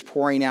grace that is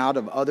pouring out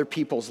of other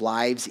people's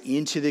lives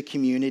into the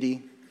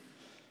community.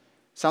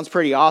 Sounds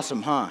pretty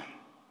awesome, huh?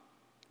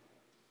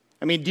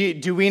 I mean,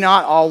 do we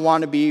not all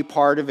want to be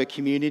part of a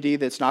community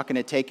that's not going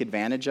to take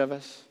advantage of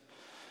us?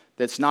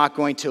 That's not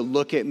going to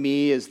look at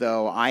me as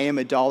though I am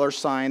a dollar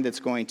sign,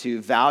 that's going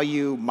to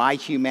value my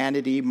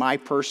humanity, my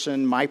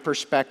person, my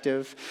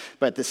perspective,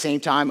 but at the same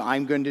time,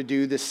 I'm going to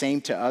do the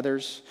same to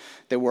others,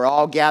 that we're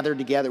all gathered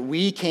together.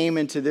 We came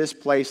into this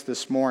place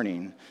this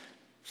morning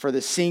for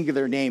the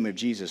singular name of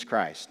Jesus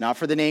Christ, not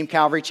for the name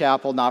Calvary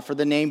Chapel, not for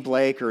the name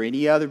Blake or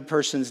any other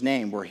person's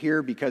name. We're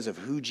here because of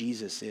who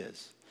Jesus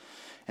is.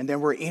 And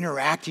then we're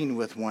interacting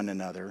with one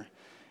another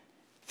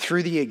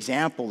through the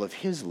example of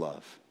his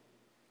love.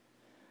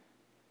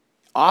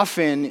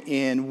 Often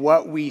in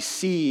what we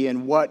see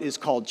and what is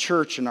called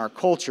church in our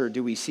culture,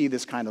 do we see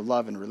this kind of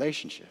love and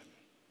relationship.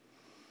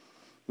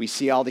 We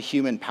see all the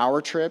human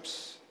power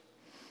trips.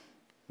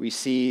 We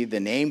see the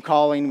name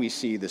calling. We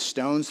see the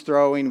stones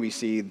throwing. We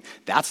see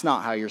that's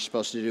not how you're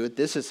supposed to do it.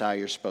 This is how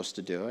you're supposed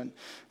to do it.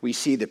 We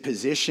see the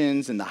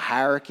positions and the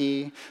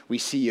hierarchy. We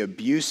see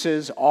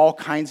abuses, all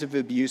kinds of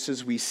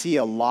abuses. We see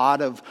a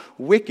lot of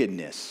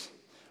wickedness.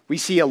 We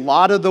see a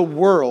lot of the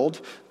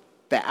world,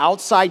 the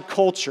outside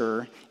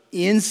culture,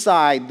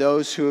 inside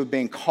those who have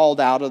been called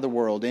out of the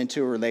world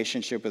into a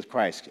relationship with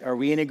Christ. Are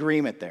we in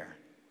agreement there?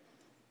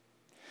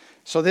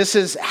 So this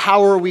is,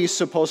 how are we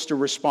supposed to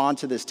respond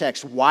to this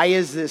text? Why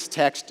is this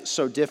text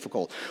so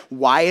difficult?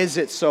 Why is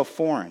it so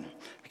foreign?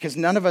 Because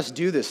none of us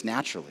do this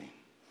naturally.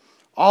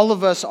 All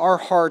of us, our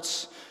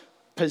hearts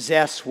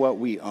possess what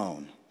we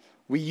own.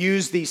 We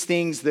use these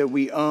things that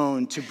we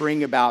own to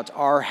bring about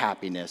our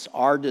happiness,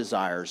 our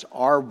desires,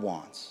 our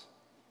wants.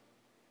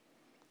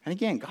 And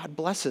again, God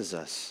blesses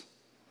us.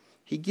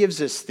 He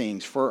gives us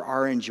things for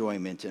our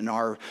enjoyment and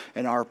our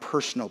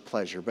personal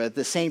pleasure. But at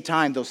the same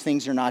time, those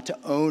things are not to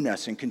own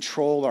us and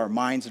control our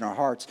minds and our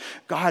hearts.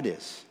 God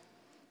is.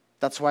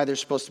 That's why there's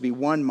supposed to be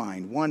one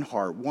mind, one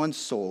heart, one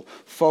soul,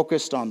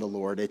 focused on the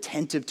Lord,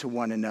 attentive to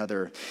one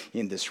another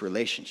in this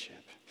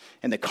relationship.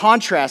 And the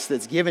contrast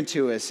that's given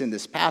to us in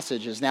this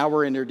passage is now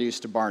we're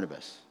introduced to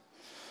Barnabas.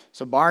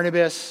 So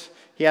Barnabas,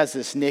 he has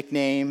this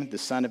nickname, the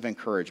son of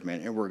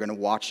encouragement, and we're going to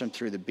watch him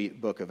through the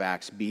book of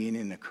Acts being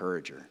an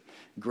encourager.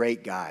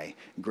 Great guy,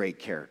 great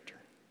character.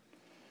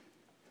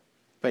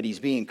 But he's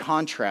being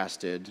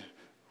contrasted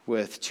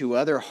with two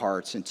other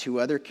hearts and two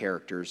other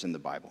characters in the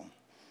Bible,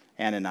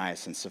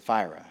 Ananias and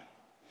Sapphira.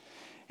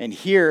 And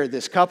here,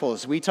 this couple,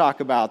 as we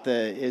talk about,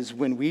 is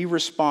when we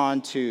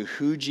respond to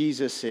who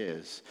Jesus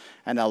is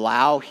and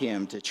allow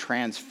him to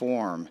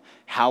transform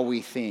how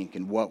we think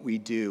and what we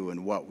do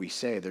and what we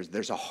say,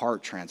 there's a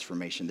heart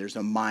transformation, there's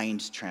a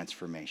mind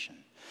transformation.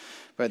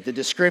 But the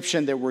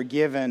description that we're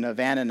given of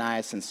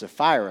Ananias and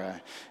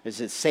Sapphira is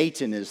that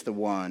Satan is the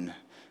one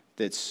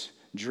that's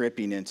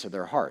dripping into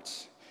their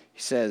hearts.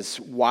 He says,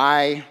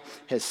 why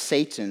has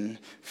Satan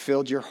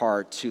filled your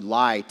heart to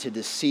lie, to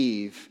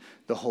deceive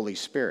the Holy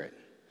Spirit?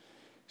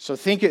 So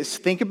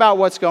think about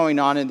what's going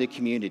on in the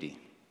community.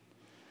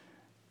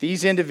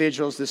 These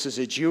individuals, this is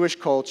a Jewish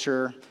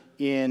culture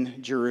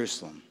in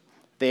Jerusalem.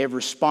 They have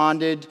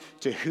responded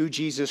to who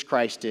Jesus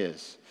Christ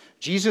is.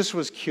 Jesus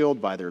was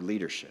killed by their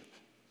leadership.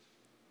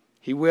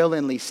 He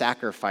willingly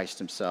sacrificed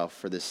himself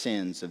for the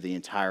sins of the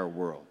entire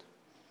world.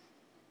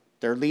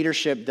 Their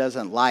leadership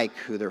doesn't like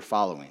who they're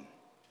following.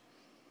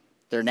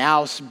 They're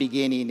now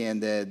beginning in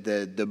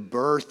the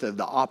birth of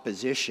the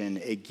opposition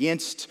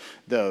against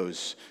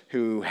those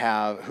who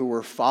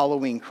were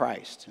following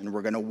Christ. And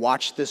we're going to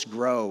watch this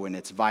grow in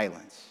its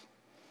violence.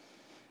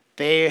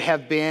 They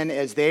have been,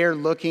 as they are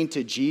looking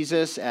to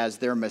Jesus as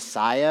their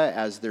Messiah,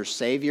 as their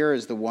Savior,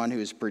 as the one who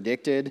is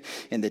predicted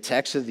in the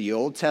text of the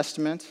Old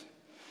Testament,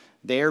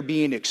 they are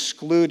being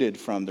excluded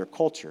from their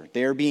culture.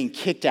 They are being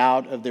kicked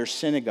out of their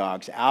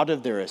synagogues, out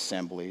of their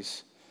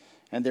assemblies,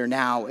 and they're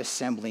now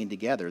assembling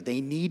together. They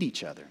need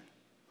each other.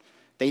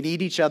 They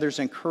need each other's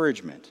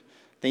encouragement.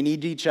 They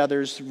need each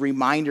other's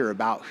reminder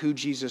about who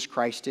Jesus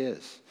Christ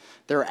is.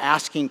 They're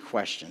asking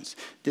questions.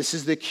 This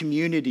is the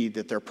community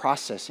that they're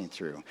processing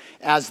through.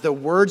 As the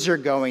words are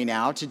going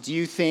out, do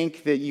you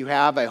think that you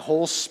have a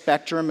whole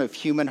spectrum of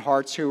human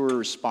hearts who are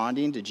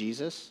responding to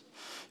Jesus?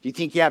 Do you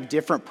think you have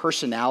different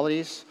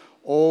personalities?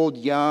 old,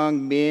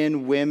 young,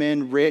 men,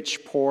 women,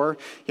 rich, poor.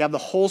 You have the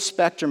whole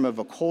spectrum of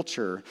a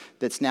culture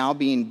that's now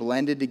being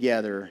blended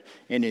together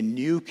in a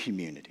new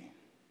community.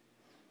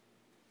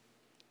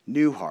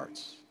 New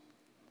hearts,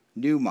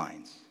 new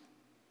minds.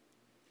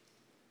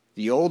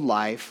 The old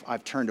life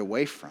I've turned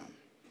away from.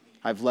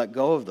 I've let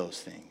go of those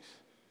things.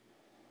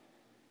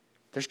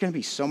 There's going to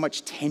be so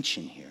much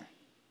tension here.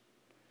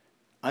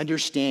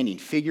 Understanding,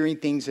 figuring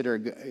things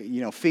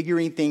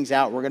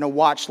out. We're going to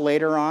watch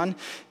later on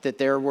that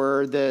there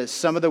were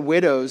some of the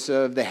widows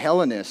of the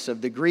Hellenists,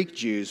 of the Greek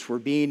Jews, were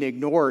being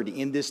ignored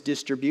in this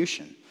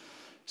distribution.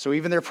 So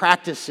even their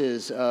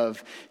practices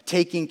of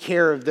taking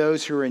care of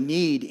those who are in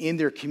need in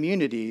their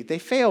community, they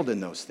failed in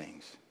those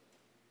things.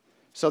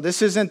 So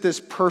this isn't this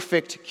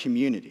perfect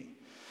community.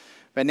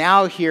 But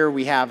now here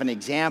we have an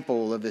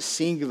example of a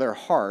singular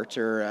heart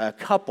or a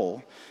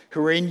couple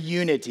who are in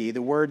unity.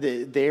 The word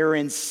that they're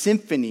in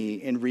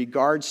symphony in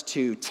regards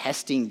to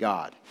testing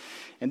God.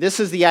 And this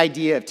is the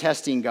idea of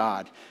testing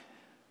God.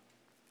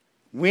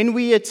 When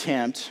we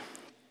attempt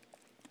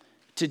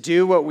to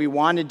do what we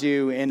want to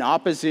do in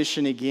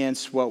opposition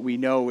against what we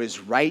know is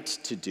right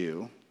to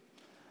do,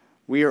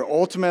 we are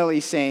ultimately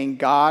saying,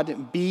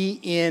 God, be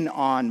in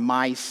on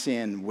my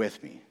sin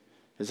with me.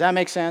 Does that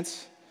make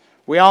sense?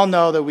 We all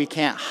know that we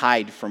can't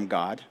hide from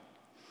God.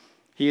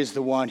 He is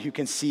the one who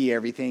can see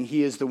everything.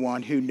 He is the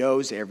one who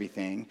knows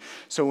everything.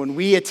 So when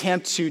we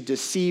attempt to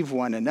deceive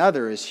one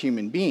another as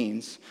human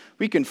beings,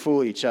 we can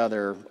fool each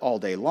other all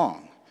day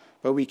long,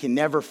 but we can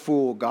never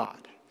fool God.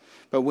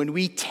 But when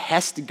we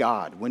test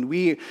God, when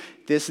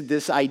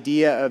this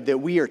idea of that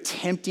we are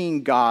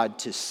tempting God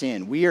to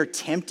sin, we are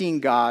tempting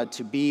God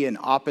to be in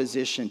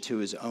opposition to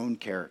his own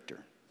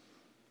character.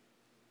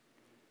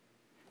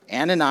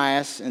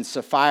 Ananias and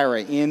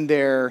Sapphira, in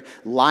their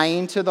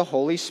lying to the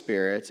Holy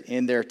Spirit,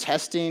 in their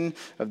testing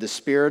of the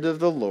Spirit of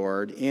the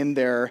Lord, in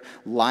their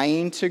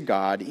lying to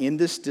God, in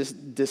this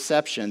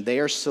deception, they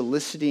are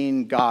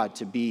soliciting God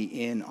to be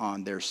in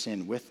on their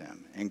sin with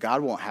them. And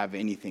God won't have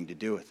anything to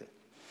do with it.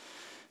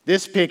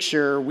 This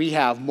picture we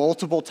have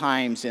multiple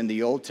times in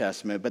the Old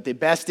Testament, but the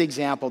best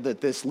example that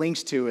this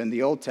links to in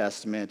the Old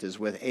Testament is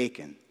with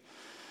Achan.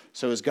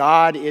 So as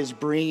God is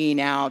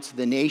bringing out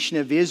the nation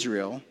of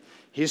Israel,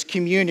 his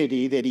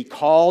community that he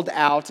called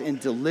out and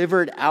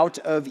delivered out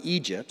of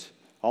Egypt,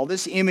 all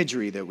this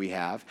imagery that we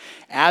have,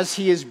 as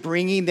he is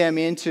bringing them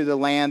into the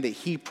land that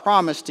he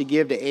promised to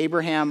give to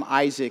Abraham,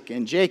 Isaac,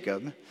 and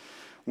Jacob,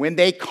 when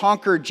they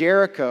conquered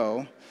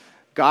Jericho,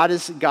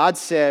 God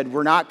said,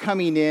 we're not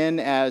coming in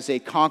as a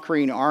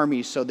conquering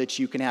army so that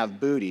you can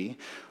have booty.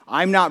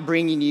 I'm not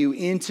bringing you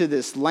into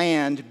this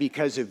land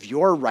because of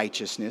your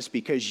righteousness,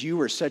 because you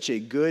are such a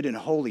good and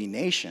holy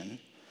nation.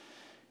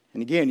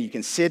 And again, you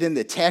can sit in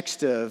the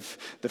text of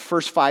the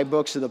first 5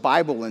 books of the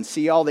Bible and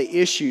see all the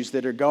issues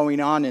that are going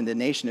on in the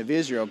nation of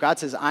Israel. God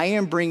says, I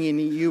am bringing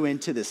you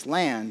into this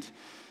land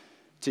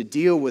to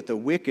deal with the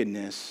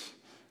wickedness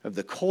of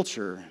the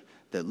culture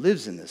that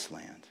lives in this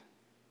land.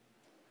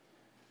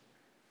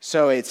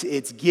 So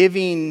it's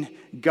giving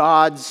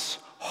God's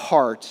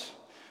heart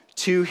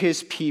to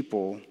his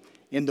people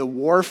in the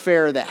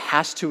warfare that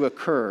has to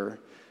occur.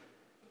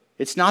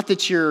 It's not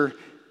that you're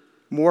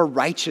more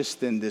righteous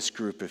than this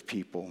group of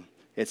people.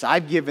 It's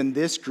I've given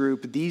this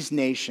group, these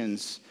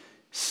nations,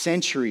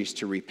 centuries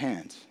to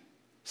repent,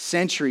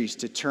 centuries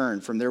to turn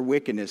from their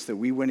wickedness that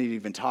we wouldn't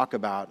even talk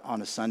about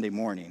on a Sunday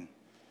morning,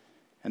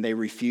 and they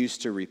refuse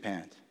to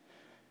repent.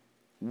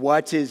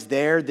 What is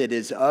there that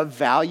is of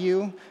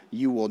value,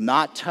 you will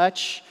not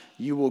touch.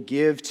 You will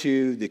give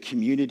to the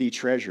community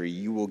treasury.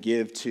 You will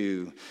give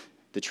to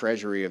the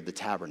treasury of the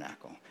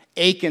tabernacle.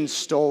 Achan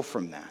stole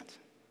from that.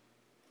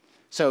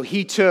 So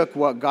he took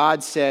what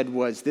God said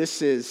was,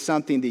 this is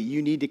something that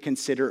you need to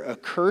consider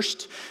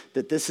accursed,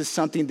 that this is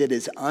something that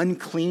is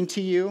unclean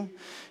to you.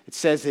 It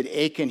says that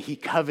Achan, he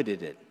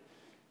coveted it.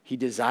 He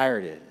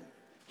desired it.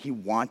 He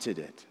wanted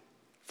it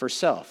for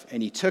self.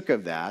 And he took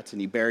of that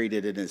and he buried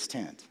it in his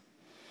tent.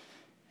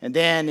 And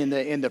then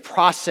in the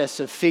process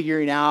of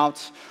figuring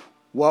out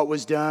what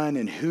was done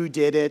and who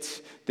did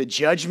it, the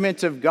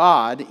judgment of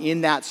God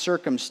in that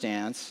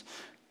circumstance,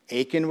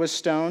 Achan was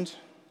stoned.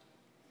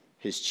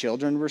 His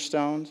children were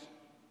stoned.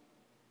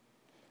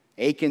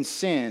 Achan's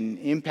sin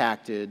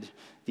impacted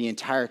the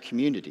entire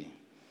community.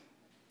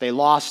 They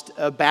lost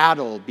a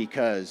battle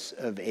because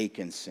of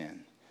Achan's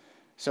sin.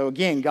 So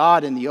again,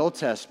 God in the Old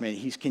Testament,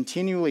 he's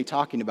continually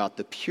talking about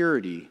the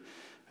purity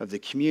of the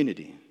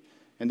community.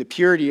 And the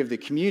purity of the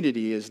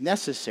community is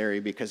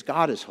necessary because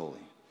God is holy.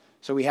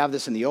 So we have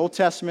this in the Old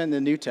Testament and the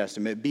New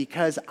Testament.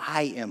 Because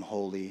I am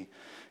holy,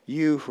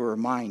 you who are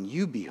mine,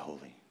 you be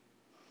holy.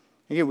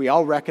 Again, we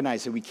all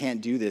recognize that we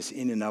can't do this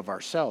in and of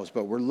ourselves,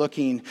 but we're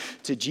looking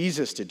to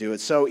Jesus to do it.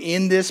 So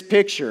in this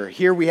picture,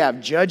 here we have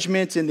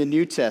judgment in the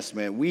New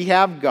Testament. We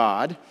have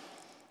God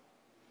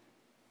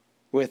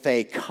with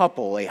a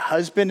couple, a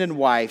husband and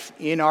wife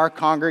in our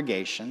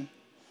congregation.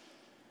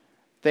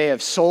 They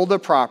have sold a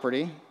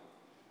property,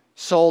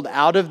 sold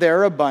out of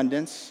their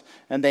abundance,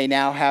 and they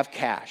now have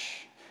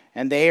cash.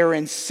 And they are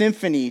in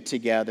symphony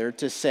together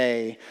to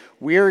say,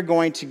 we're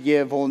going to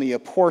give only a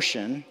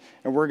portion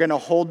and we're going to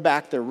hold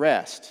back the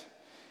rest.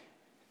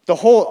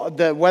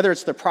 Whether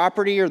it's the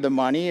property or the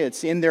money,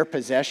 it's in their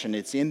possession,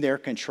 it's in their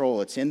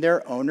control, it's in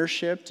their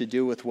ownership to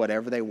do with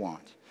whatever they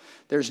want.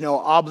 There's no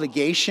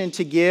obligation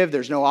to give,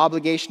 there's no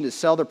obligation to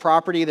sell their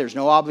property, there's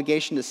no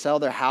obligation to sell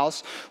their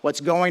house.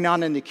 What's going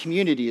on in the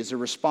community is a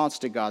response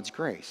to God's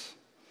grace.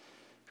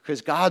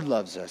 Because God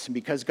loves us, and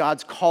because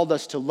God's called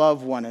us to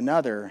love one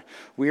another,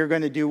 we are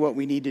going to do what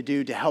we need to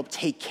do to help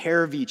take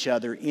care of each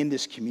other in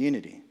this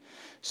community.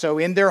 So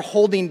in their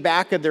holding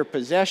back of their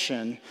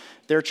possession,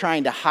 they're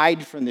trying to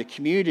hide from the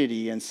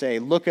community and say,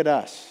 look at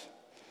us.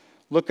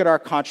 Look at our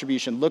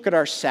contribution. Look at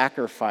our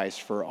sacrifice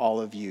for all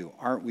of you.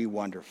 Aren't we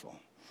wonderful?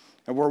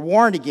 And we're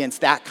warned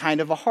against that kind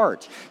of a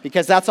heart,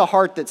 because that's a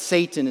heart that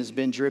Satan has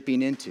been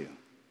dripping into.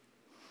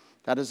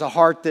 That is a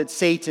heart that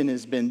Satan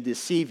has been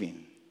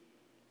deceiving.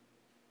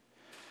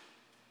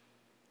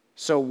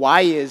 So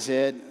why is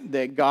it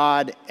that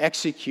God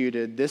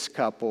executed this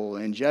couple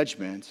in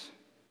judgment?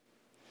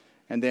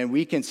 And then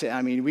we can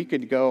say, we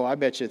could go, I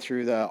bet you,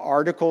 through the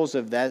articles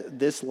of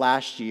this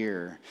last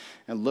year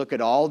and look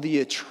at all the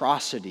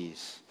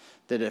atrocities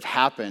that have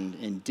happened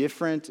in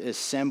different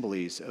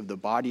assemblies of the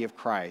body of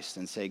Christ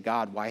and say,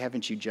 God, why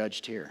haven't you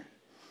judged here?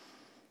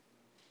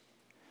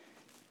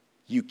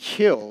 You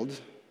killed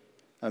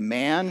a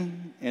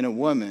man and a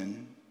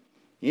woman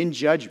in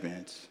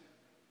judgment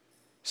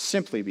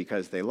simply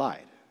because they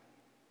lied.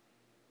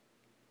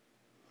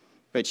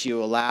 But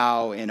you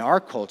allow, in our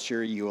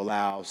culture, you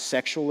allow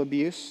sexual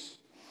abuse,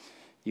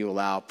 you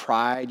allow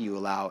pride, you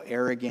allow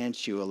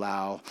arrogance, you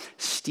allow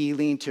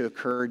stealing to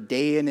occur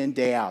day in and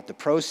day out. The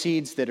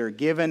proceeds that are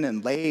given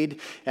and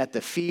laid at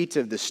the feet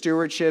of the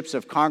stewardships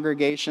of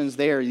congregations,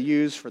 they are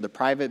used for the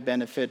private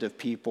benefit of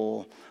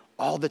people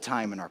all the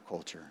time in our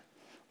culture.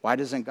 Why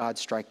doesn't God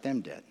strike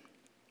them dead?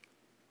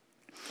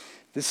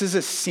 This is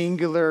a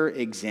singular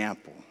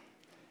example.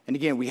 And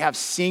again, we have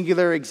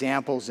singular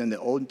examples in the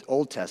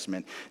Old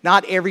Testament.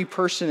 Not every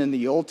person in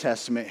the Old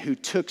Testament who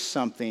took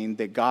something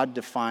that God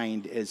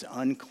defined as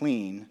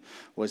unclean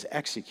was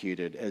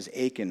executed as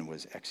Achan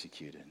was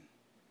executed.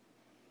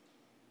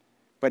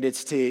 But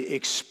it's to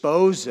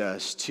expose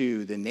us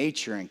to the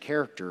nature and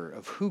character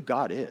of who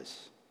God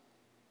is.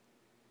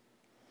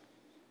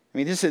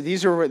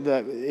 These are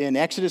in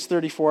Exodus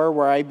 34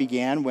 where I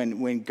began,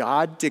 when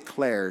God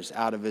declares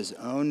out of his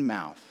own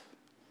mouth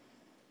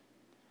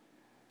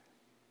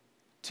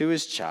to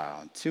his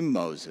child, to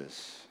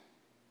Moses,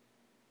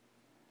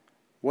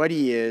 what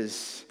he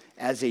is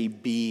as a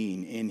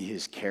being in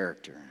his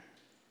character.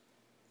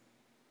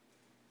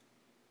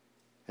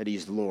 That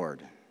he's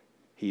Lord,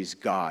 he's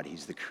God,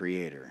 he's the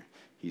creator,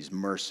 he's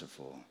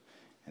merciful,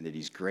 and that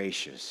he's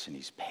gracious and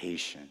he's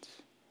patient.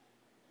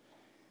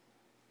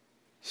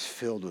 He's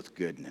filled with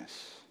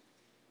goodness.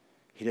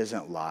 He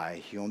doesn't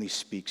lie, he only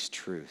speaks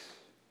truth.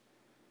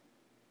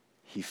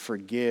 He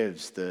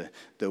forgives the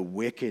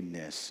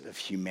wickedness of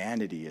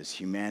humanity as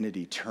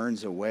humanity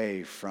turns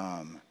away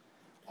from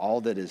all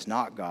that is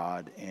not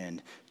God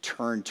and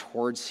turn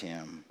towards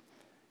him.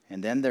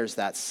 And then there's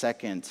that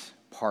second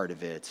part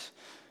of it,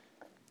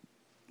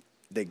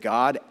 that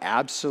God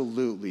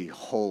absolutely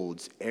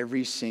holds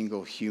every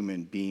single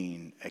human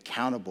being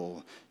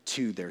accountable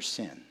to their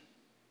sin.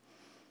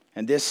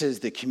 And this is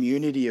the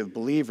community of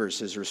believers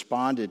has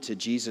responded to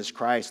Jesus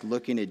Christ,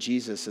 looking at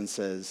Jesus and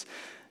says,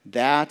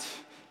 that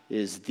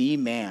is the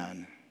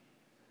man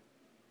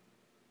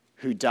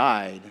who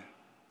died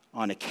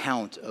on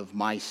account of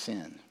my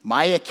sin.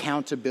 My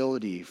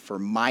accountability for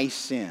my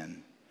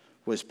sin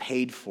was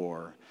paid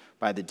for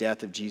by the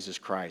death of Jesus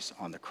Christ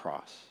on the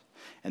cross.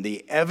 And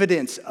the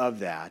evidence of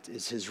that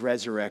is his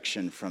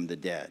resurrection from the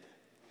dead.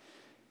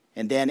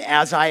 And then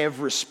as I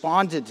have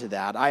responded to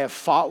that, I have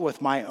fought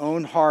with my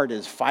own heart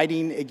as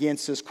fighting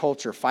against this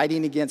culture,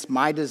 fighting against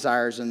my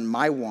desires and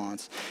my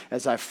wants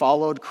as I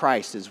followed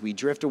Christ, as we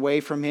drift away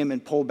from him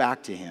and pull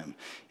back to him.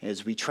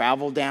 As we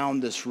travel down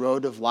this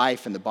road of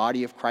life in the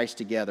body of Christ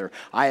together,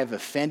 I have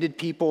offended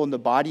people in the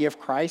body of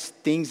Christ,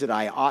 things that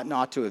I ought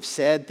not to have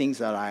said, things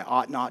that I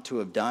ought not to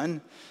have done,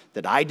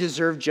 that I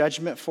deserve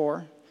judgment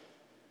for.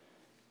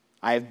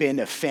 I have been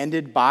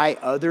offended by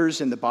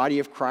others in the body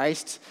of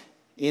Christ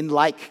in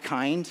like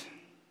kind.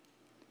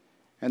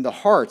 And the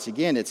hearts,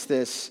 again, it's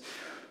this,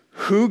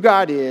 who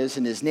God is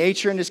and his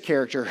nature and his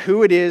character,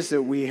 who it is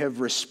that we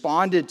have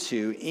responded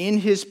to in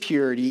his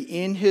purity,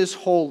 in his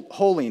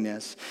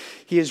holiness.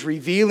 He is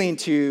revealing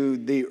to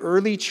the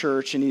early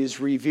church, and he is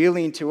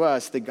revealing to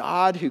us the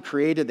God who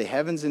created the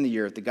heavens and the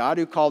earth, the God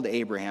who called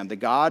Abraham, the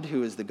God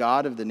who is the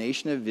God of the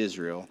nation of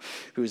Israel,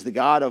 who is the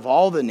God of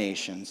all the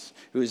nations,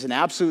 who is in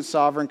absolute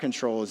sovereign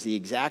control, is the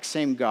exact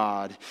same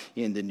God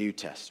in the New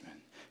Testament.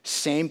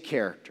 Same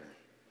character.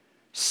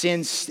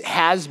 Sin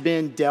has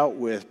been dealt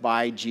with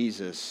by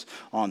Jesus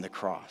on the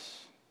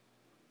cross.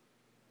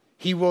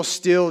 He will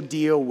still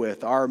deal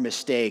with our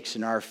mistakes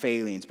and our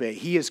failings, but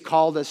he has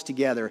called us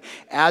together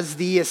as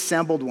the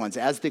assembled ones,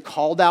 as the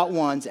called out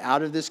ones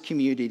out of this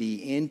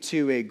community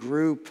into a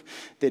group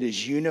that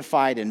is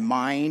unified in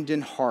mind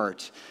and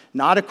heart,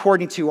 not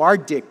according to our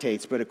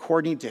dictates, but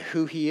according to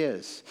who he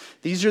is.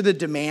 These are the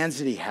demands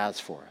that he has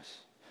for us.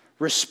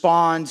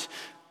 Respond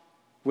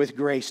with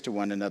grace to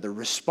one another.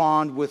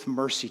 Respond with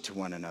mercy to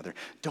one another.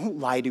 Don't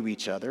lie to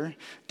each other.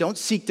 Don't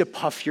seek to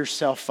puff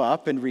yourself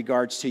up in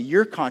regards to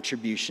your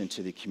contribution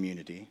to the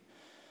community.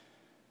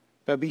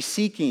 But be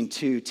seeking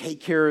to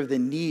take care of the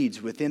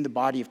needs within the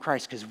body of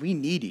Christ, because we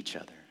need each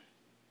other.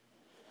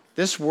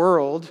 This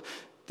world,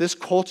 this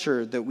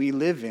culture that we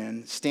live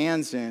in,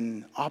 stands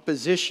in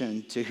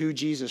opposition to who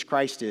Jesus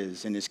Christ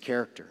is and his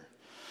character.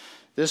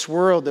 This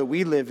world that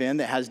we live in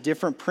that has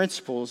different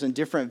principles and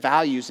different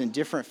values and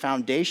different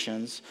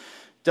foundations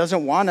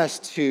doesn't want us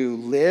to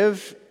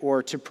live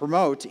or to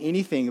promote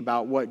anything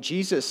about what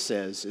Jesus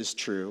says is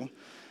true.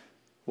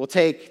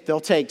 They'll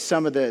take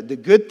some of the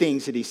good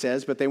things that he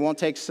says, but they won't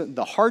take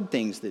the hard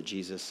things that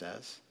Jesus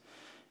says.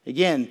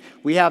 Again,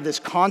 we have this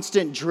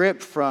constant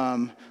drip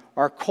from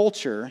our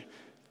culture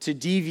to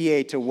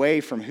deviate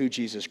away from who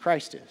Jesus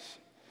Christ is.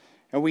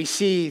 And we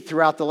see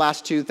throughout the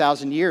last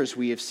 2,000 years,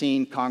 we have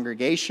seen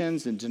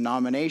congregations and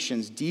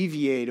denominations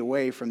deviate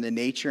away from the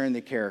nature and the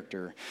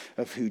character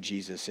of who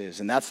Jesus is.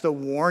 And that's the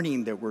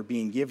warning that we're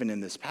being given in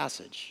this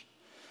passage.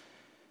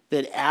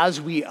 That as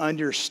we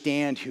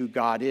understand who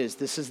God is,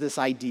 this is this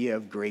idea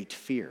of great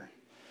fear.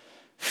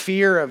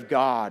 Fear of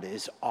God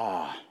is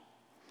awe.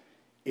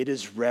 It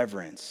is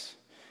reverence.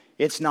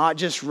 It's not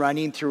just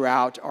running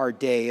throughout our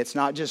day. It's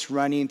not just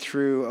running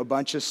through a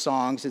bunch of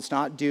songs. It's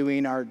not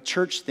doing our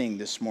church thing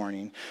this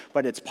morning,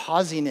 but it's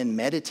pausing and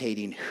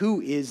meditating.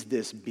 Who is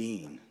this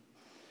being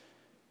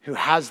who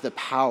has the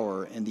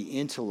power and the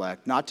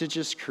intellect not to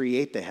just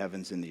create the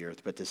heavens and the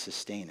earth, but to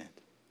sustain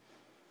it?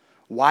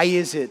 Why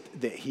is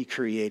it that he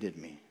created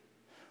me?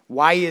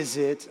 Why is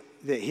it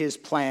that his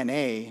plan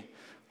A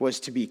was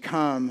to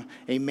become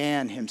a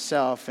man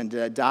himself and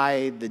to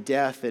die the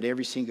death that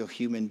every single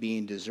human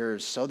being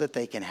deserves so that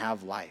they can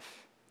have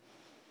life?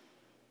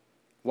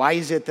 Why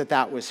is it that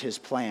that was his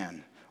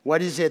plan?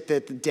 What is it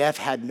that death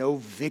had no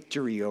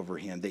victory over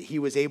him, that he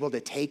was able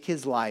to take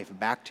his life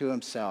back to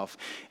himself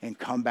and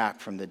come back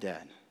from the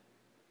dead?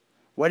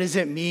 What does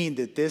it mean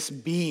that this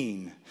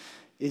being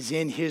is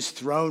in his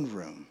throne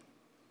room,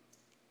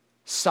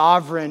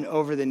 sovereign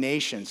over the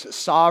nations,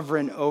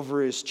 sovereign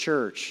over his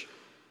church?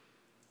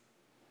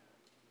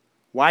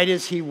 Why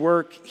does he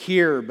work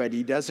here, but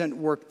he doesn't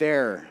work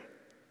there?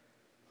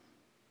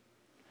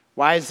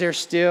 Why is there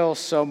still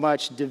so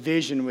much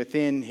division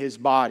within his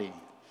body?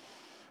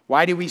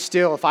 Why do we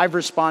still, if I've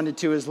responded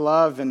to his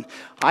love and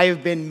I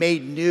have been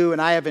made new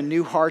and I have a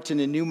new heart and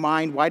a new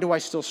mind, why do I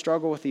still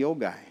struggle with the old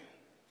guy?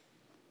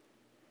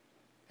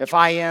 If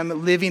I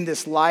am living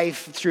this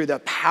life through the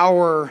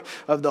power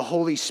of the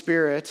Holy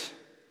Spirit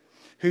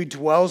who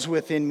dwells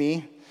within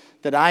me,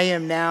 that I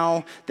am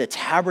now the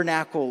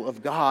tabernacle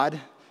of God,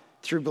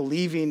 through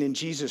believing in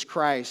Jesus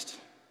Christ,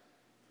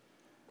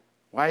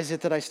 why is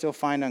it that I still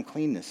find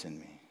uncleanness in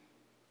me?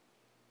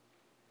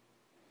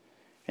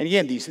 And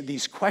again,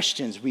 these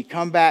questions, we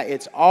come back,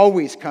 it's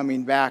always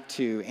coming back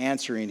to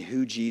answering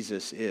who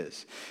Jesus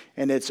is.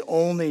 And it's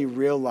only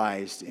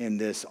realized in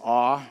this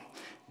awe,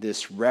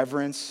 this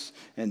reverence,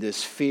 and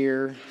this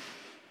fear.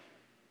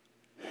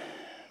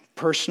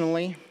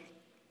 Personally,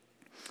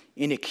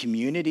 in a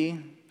community,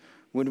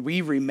 when we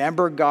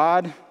remember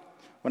God,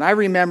 when I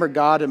remember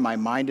God in my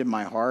mind and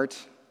my heart,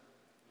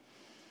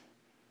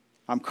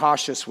 I'm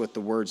cautious with the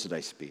words that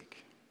I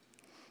speak.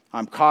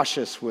 I'm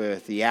cautious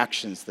with the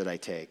actions that I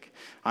take.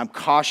 I'm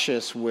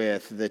cautious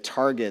with the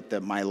target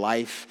that my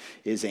life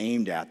is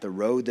aimed at, the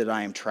road that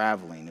I am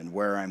traveling and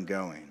where I'm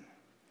going.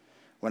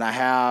 When I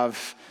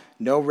have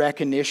no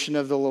recognition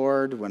of the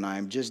Lord, when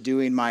I'm just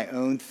doing my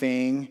own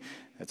thing,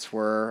 that's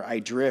where I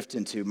drift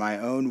into my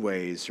own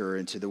ways or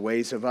into the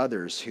ways of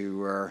others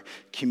who are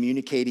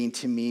communicating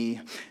to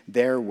me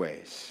their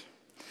ways.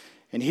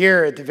 And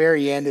here at the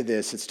very end of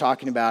this, it's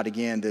talking about,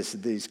 again,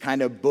 these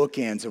kind of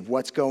bookends of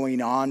what's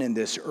going on in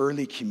this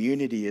early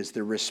community as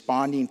they're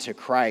responding to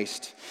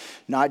Christ,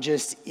 not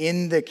just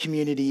in the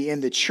community, in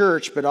the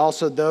church, but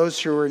also those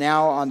who are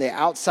now on the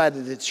outside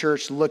of the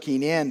church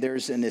looking in.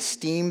 There's an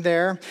esteem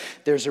there.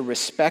 There's a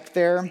respect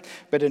there.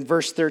 But in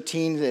verse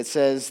 13, it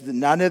says,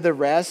 none of the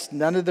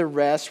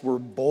rest were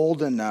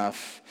bold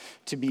enough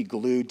to be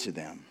glued to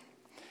them.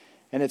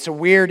 And it's a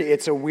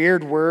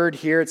weird word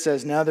here. It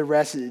says none of the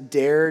rest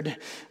dared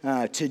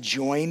to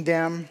join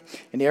them.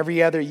 In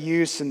every other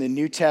use in the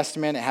New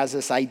Testament, it has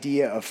this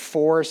idea of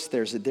force.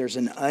 There's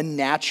an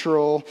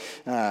unnatural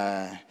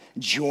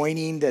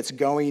joining that's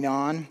going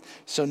on.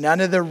 So none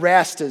of the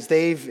rest, as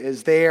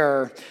they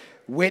are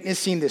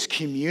witnessing this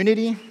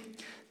community,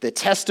 the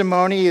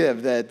testimony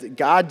of that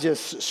God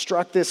just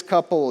struck this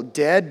couple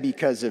dead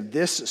because of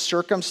this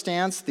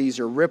circumstance. These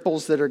are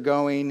ripples that are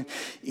going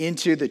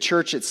into the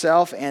church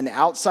itself and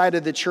outside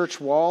of the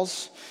church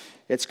walls.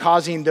 It's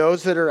causing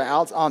those that are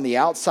out on the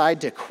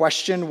outside to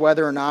question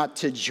whether or not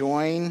to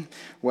join,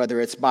 whether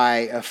it's by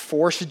a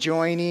forced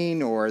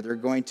joining or they're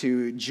going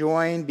to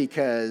join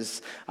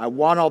because I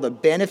want all the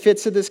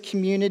benefits of this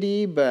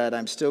community, but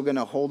I'm still going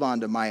to hold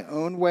on to my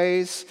own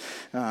ways.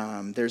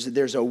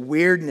 There's a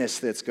weirdness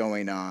that's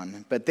going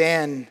on. But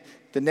then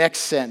the next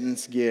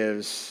sentence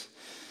gives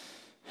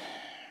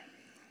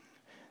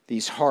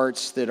these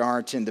hearts that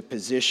aren't in the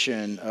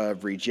position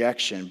of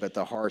rejection, but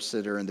the hearts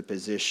that are in the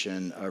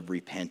position of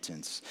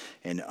repentance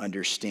and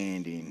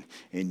understanding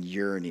and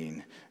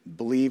yearning.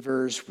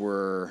 Believers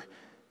were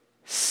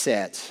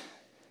set,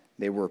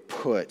 they were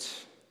put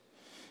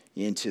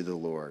into the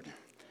Lord,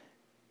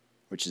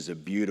 which is a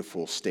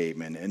beautiful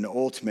statement. And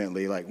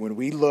ultimately, like when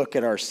we look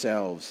at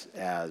ourselves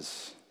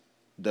as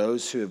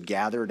those who have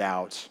gathered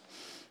out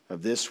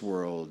of this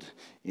world,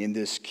 in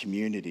this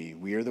community,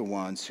 we are the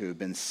ones who have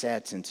been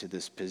set into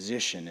this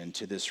position,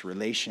 into this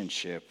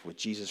relationship with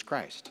Jesus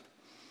Christ.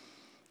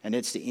 And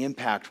it's to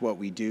impact what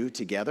we do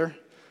together,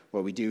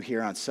 what we do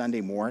here on Sunday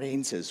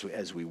mornings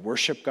as we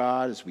worship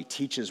God, as we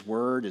teach His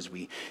Word, as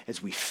we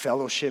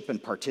fellowship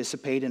and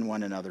participate in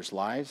one another's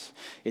lives.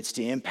 It's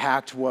to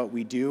impact what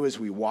we do as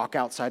we walk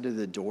outside of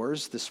the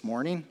doors this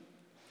morning.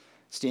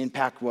 It's to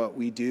impact what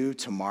we do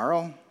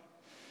tomorrow.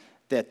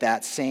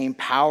 That same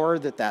power,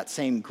 that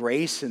same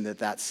grace, and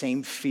that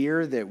same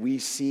fear that we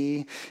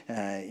see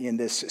in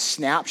this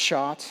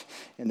snapshot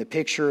in the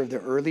picture of the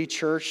early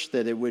church,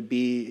 that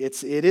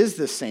it is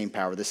the same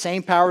power. The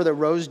same power that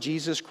rose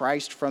Jesus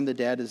Christ from the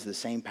dead is the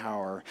same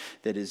power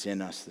that is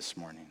in us this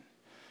morning.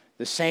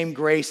 The same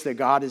grace that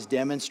God has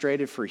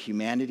demonstrated for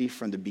humanity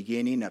from the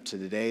beginning up to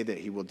the day that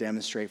He will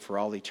demonstrate for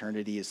all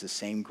eternity is the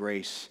same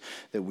grace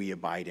that we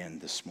abide in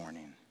this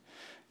morning.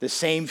 The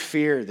same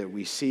fear that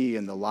we see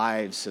in the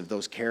lives of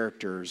those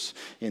characters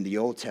in the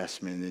Old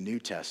Testament and the New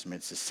Testament,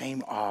 it's the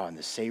same awe and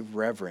the same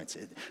reverence,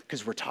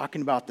 because we're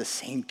talking about the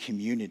same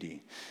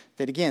community.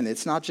 That again,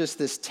 it's not just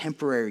this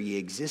temporary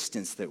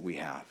existence that we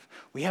have.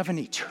 We have an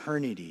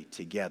eternity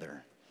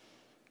together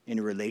in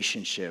a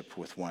relationship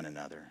with one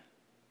another.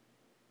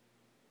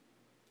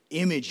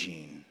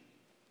 Imaging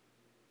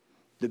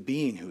the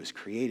being who has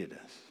created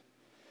us.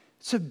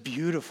 It's a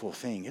beautiful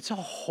thing. It's a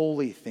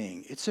holy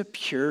thing. It's a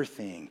pure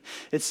thing.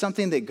 It's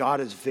something that God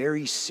is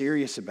very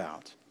serious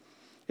about.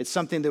 It's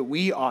something that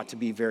we ought to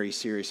be very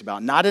serious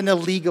about. Not in a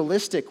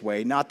legalistic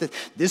way, not that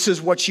this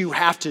is what you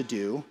have to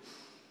do.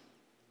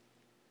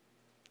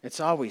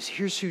 It's always,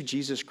 here's who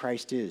Jesus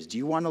Christ is. Do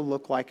you want to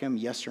look like Him?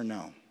 Yes or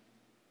no?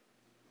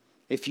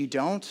 If you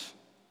don't,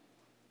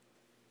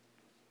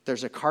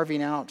 there's a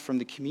carving out from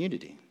the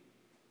community.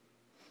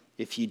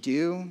 If you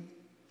do,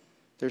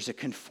 there's a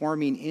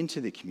conforming into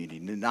the community,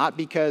 not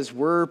because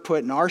we're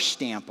putting our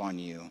stamp on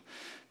you,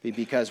 but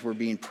because we're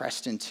being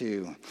pressed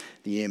into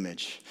the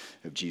image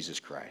of Jesus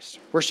Christ.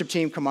 Worship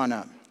team, come on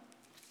up.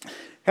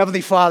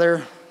 Heavenly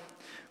Father,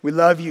 we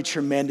love You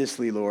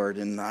tremendously, Lord,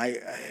 and I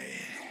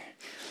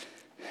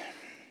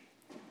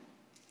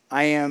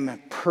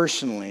am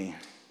personally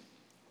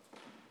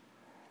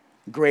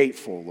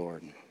grateful,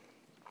 Lord,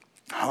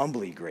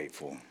 humbly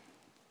grateful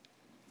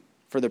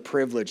for the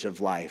privilege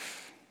of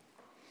life.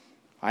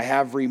 I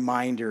have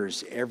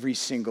reminders every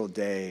single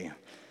day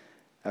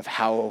of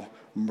how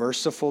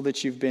merciful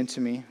that You've been to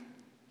me.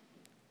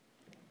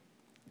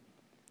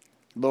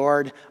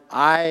 Lord,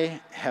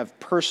 I have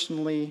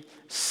personally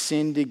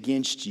sinned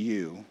against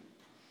You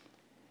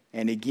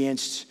and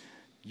against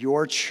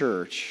Your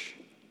church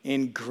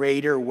in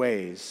greater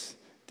ways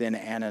than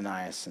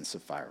Ananias and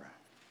Sapphira.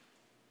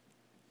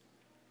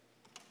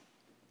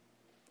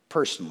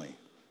 Personally.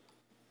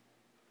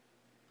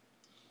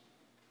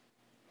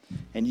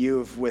 And You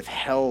have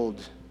withheld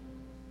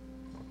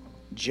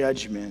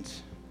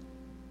judgment.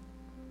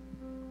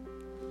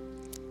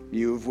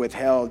 You have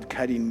withheld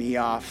cutting me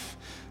off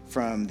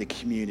from the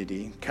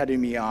community, cutting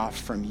me off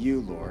from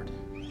You, Lord,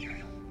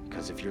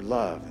 because of Your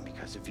love and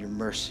because of Your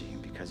mercy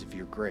and because of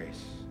Your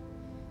grace,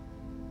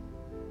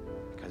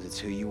 because it's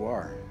who You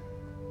are.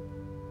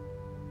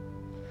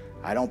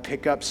 I don't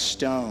pick up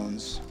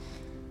stones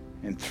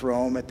and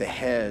throw them at the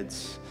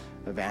heads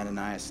of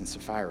Ananias and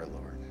Sapphira,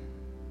 Lord.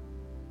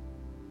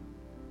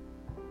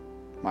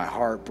 My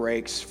heart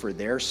breaks for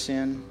their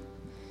sin.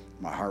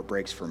 My heart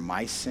breaks for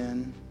my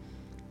sin.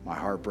 My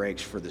heart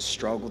breaks for the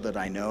struggle that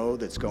I know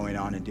that's going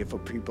on in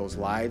different people's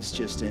lives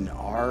just in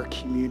our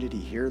community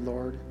here,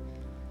 Lord.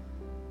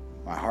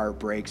 My heart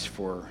breaks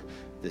for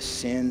the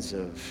sins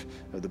of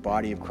the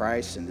body of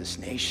Christ in this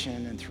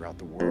nation and throughout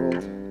the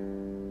world.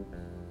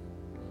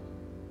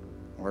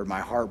 Lord, my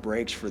heart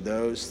breaks for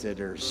those that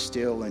are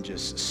still in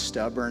just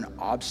stubborn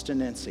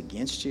obstinance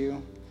against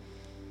You.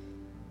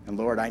 And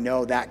Lord, I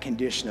know that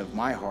condition of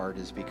my heart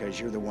is because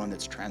You're the one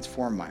that's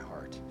transformed my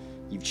heart.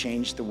 You've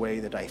changed the way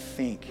that I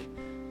think.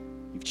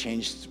 You've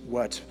changed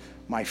what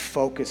my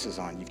focus is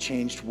on. You've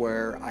changed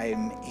where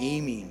I'm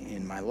aiming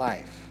in my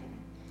life.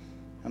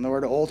 And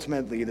Lord,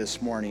 ultimately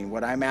this morning,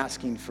 what I'm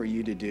asking for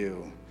You to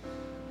do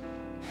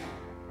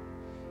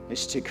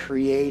is to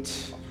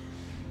create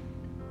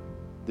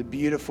the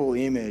beautiful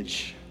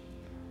image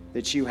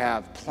that you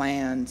have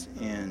planned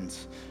and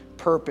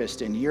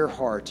purposed in your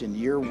heart and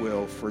your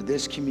will for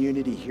this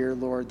community here,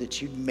 Lord,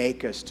 that you'd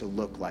make us to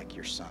look like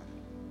your Son.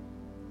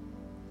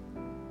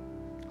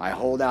 I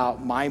hold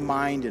out my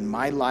mind and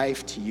my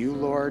life to you,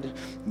 Lord,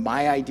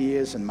 my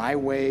ideas and my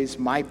ways,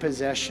 my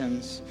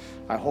possessions.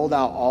 I hold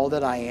out all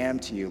that I am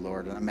to you,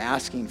 Lord, and I'm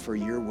asking for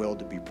your will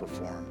to be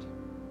performed.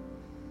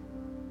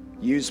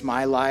 Use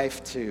my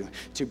life to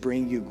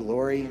bring you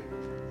glory.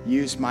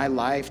 Use my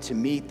life to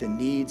meet the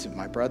needs of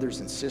my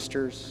brothers and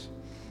sisters.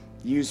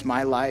 Use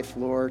my life,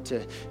 Lord,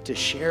 to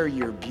share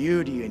your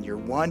beauty and your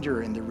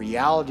wonder and the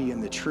reality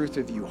and the truth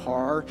of you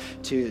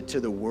to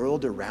the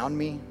world around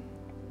me.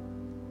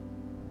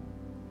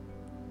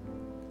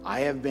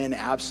 I have been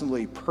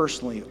absolutely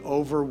personally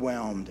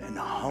overwhelmed and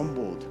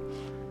humbled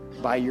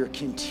by your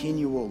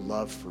continual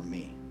love for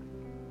me.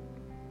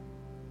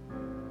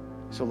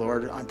 So,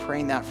 Lord, I'm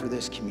praying that for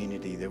this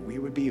community, that we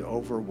would be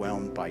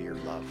overwhelmed by your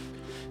love.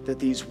 That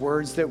these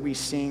words that we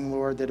sing,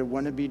 Lord, that it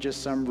wouldn't be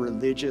just some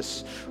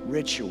religious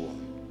ritual,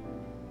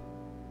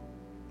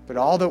 but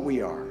all that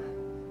we are,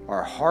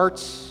 our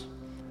hearts,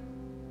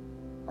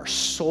 our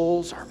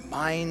souls, our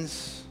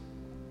minds,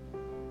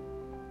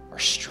 our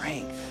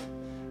strength,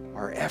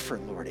 our effort,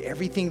 Lord,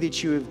 everything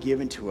that you have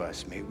given to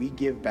us, may we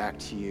give back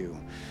to you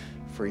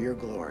for your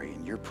glory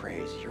and your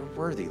praise. You're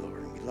worthy,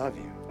 Lord, and we love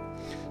you.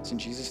 It's in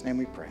Jesus' name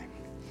we pray.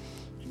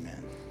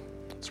 Amen.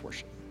 Let's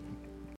worship.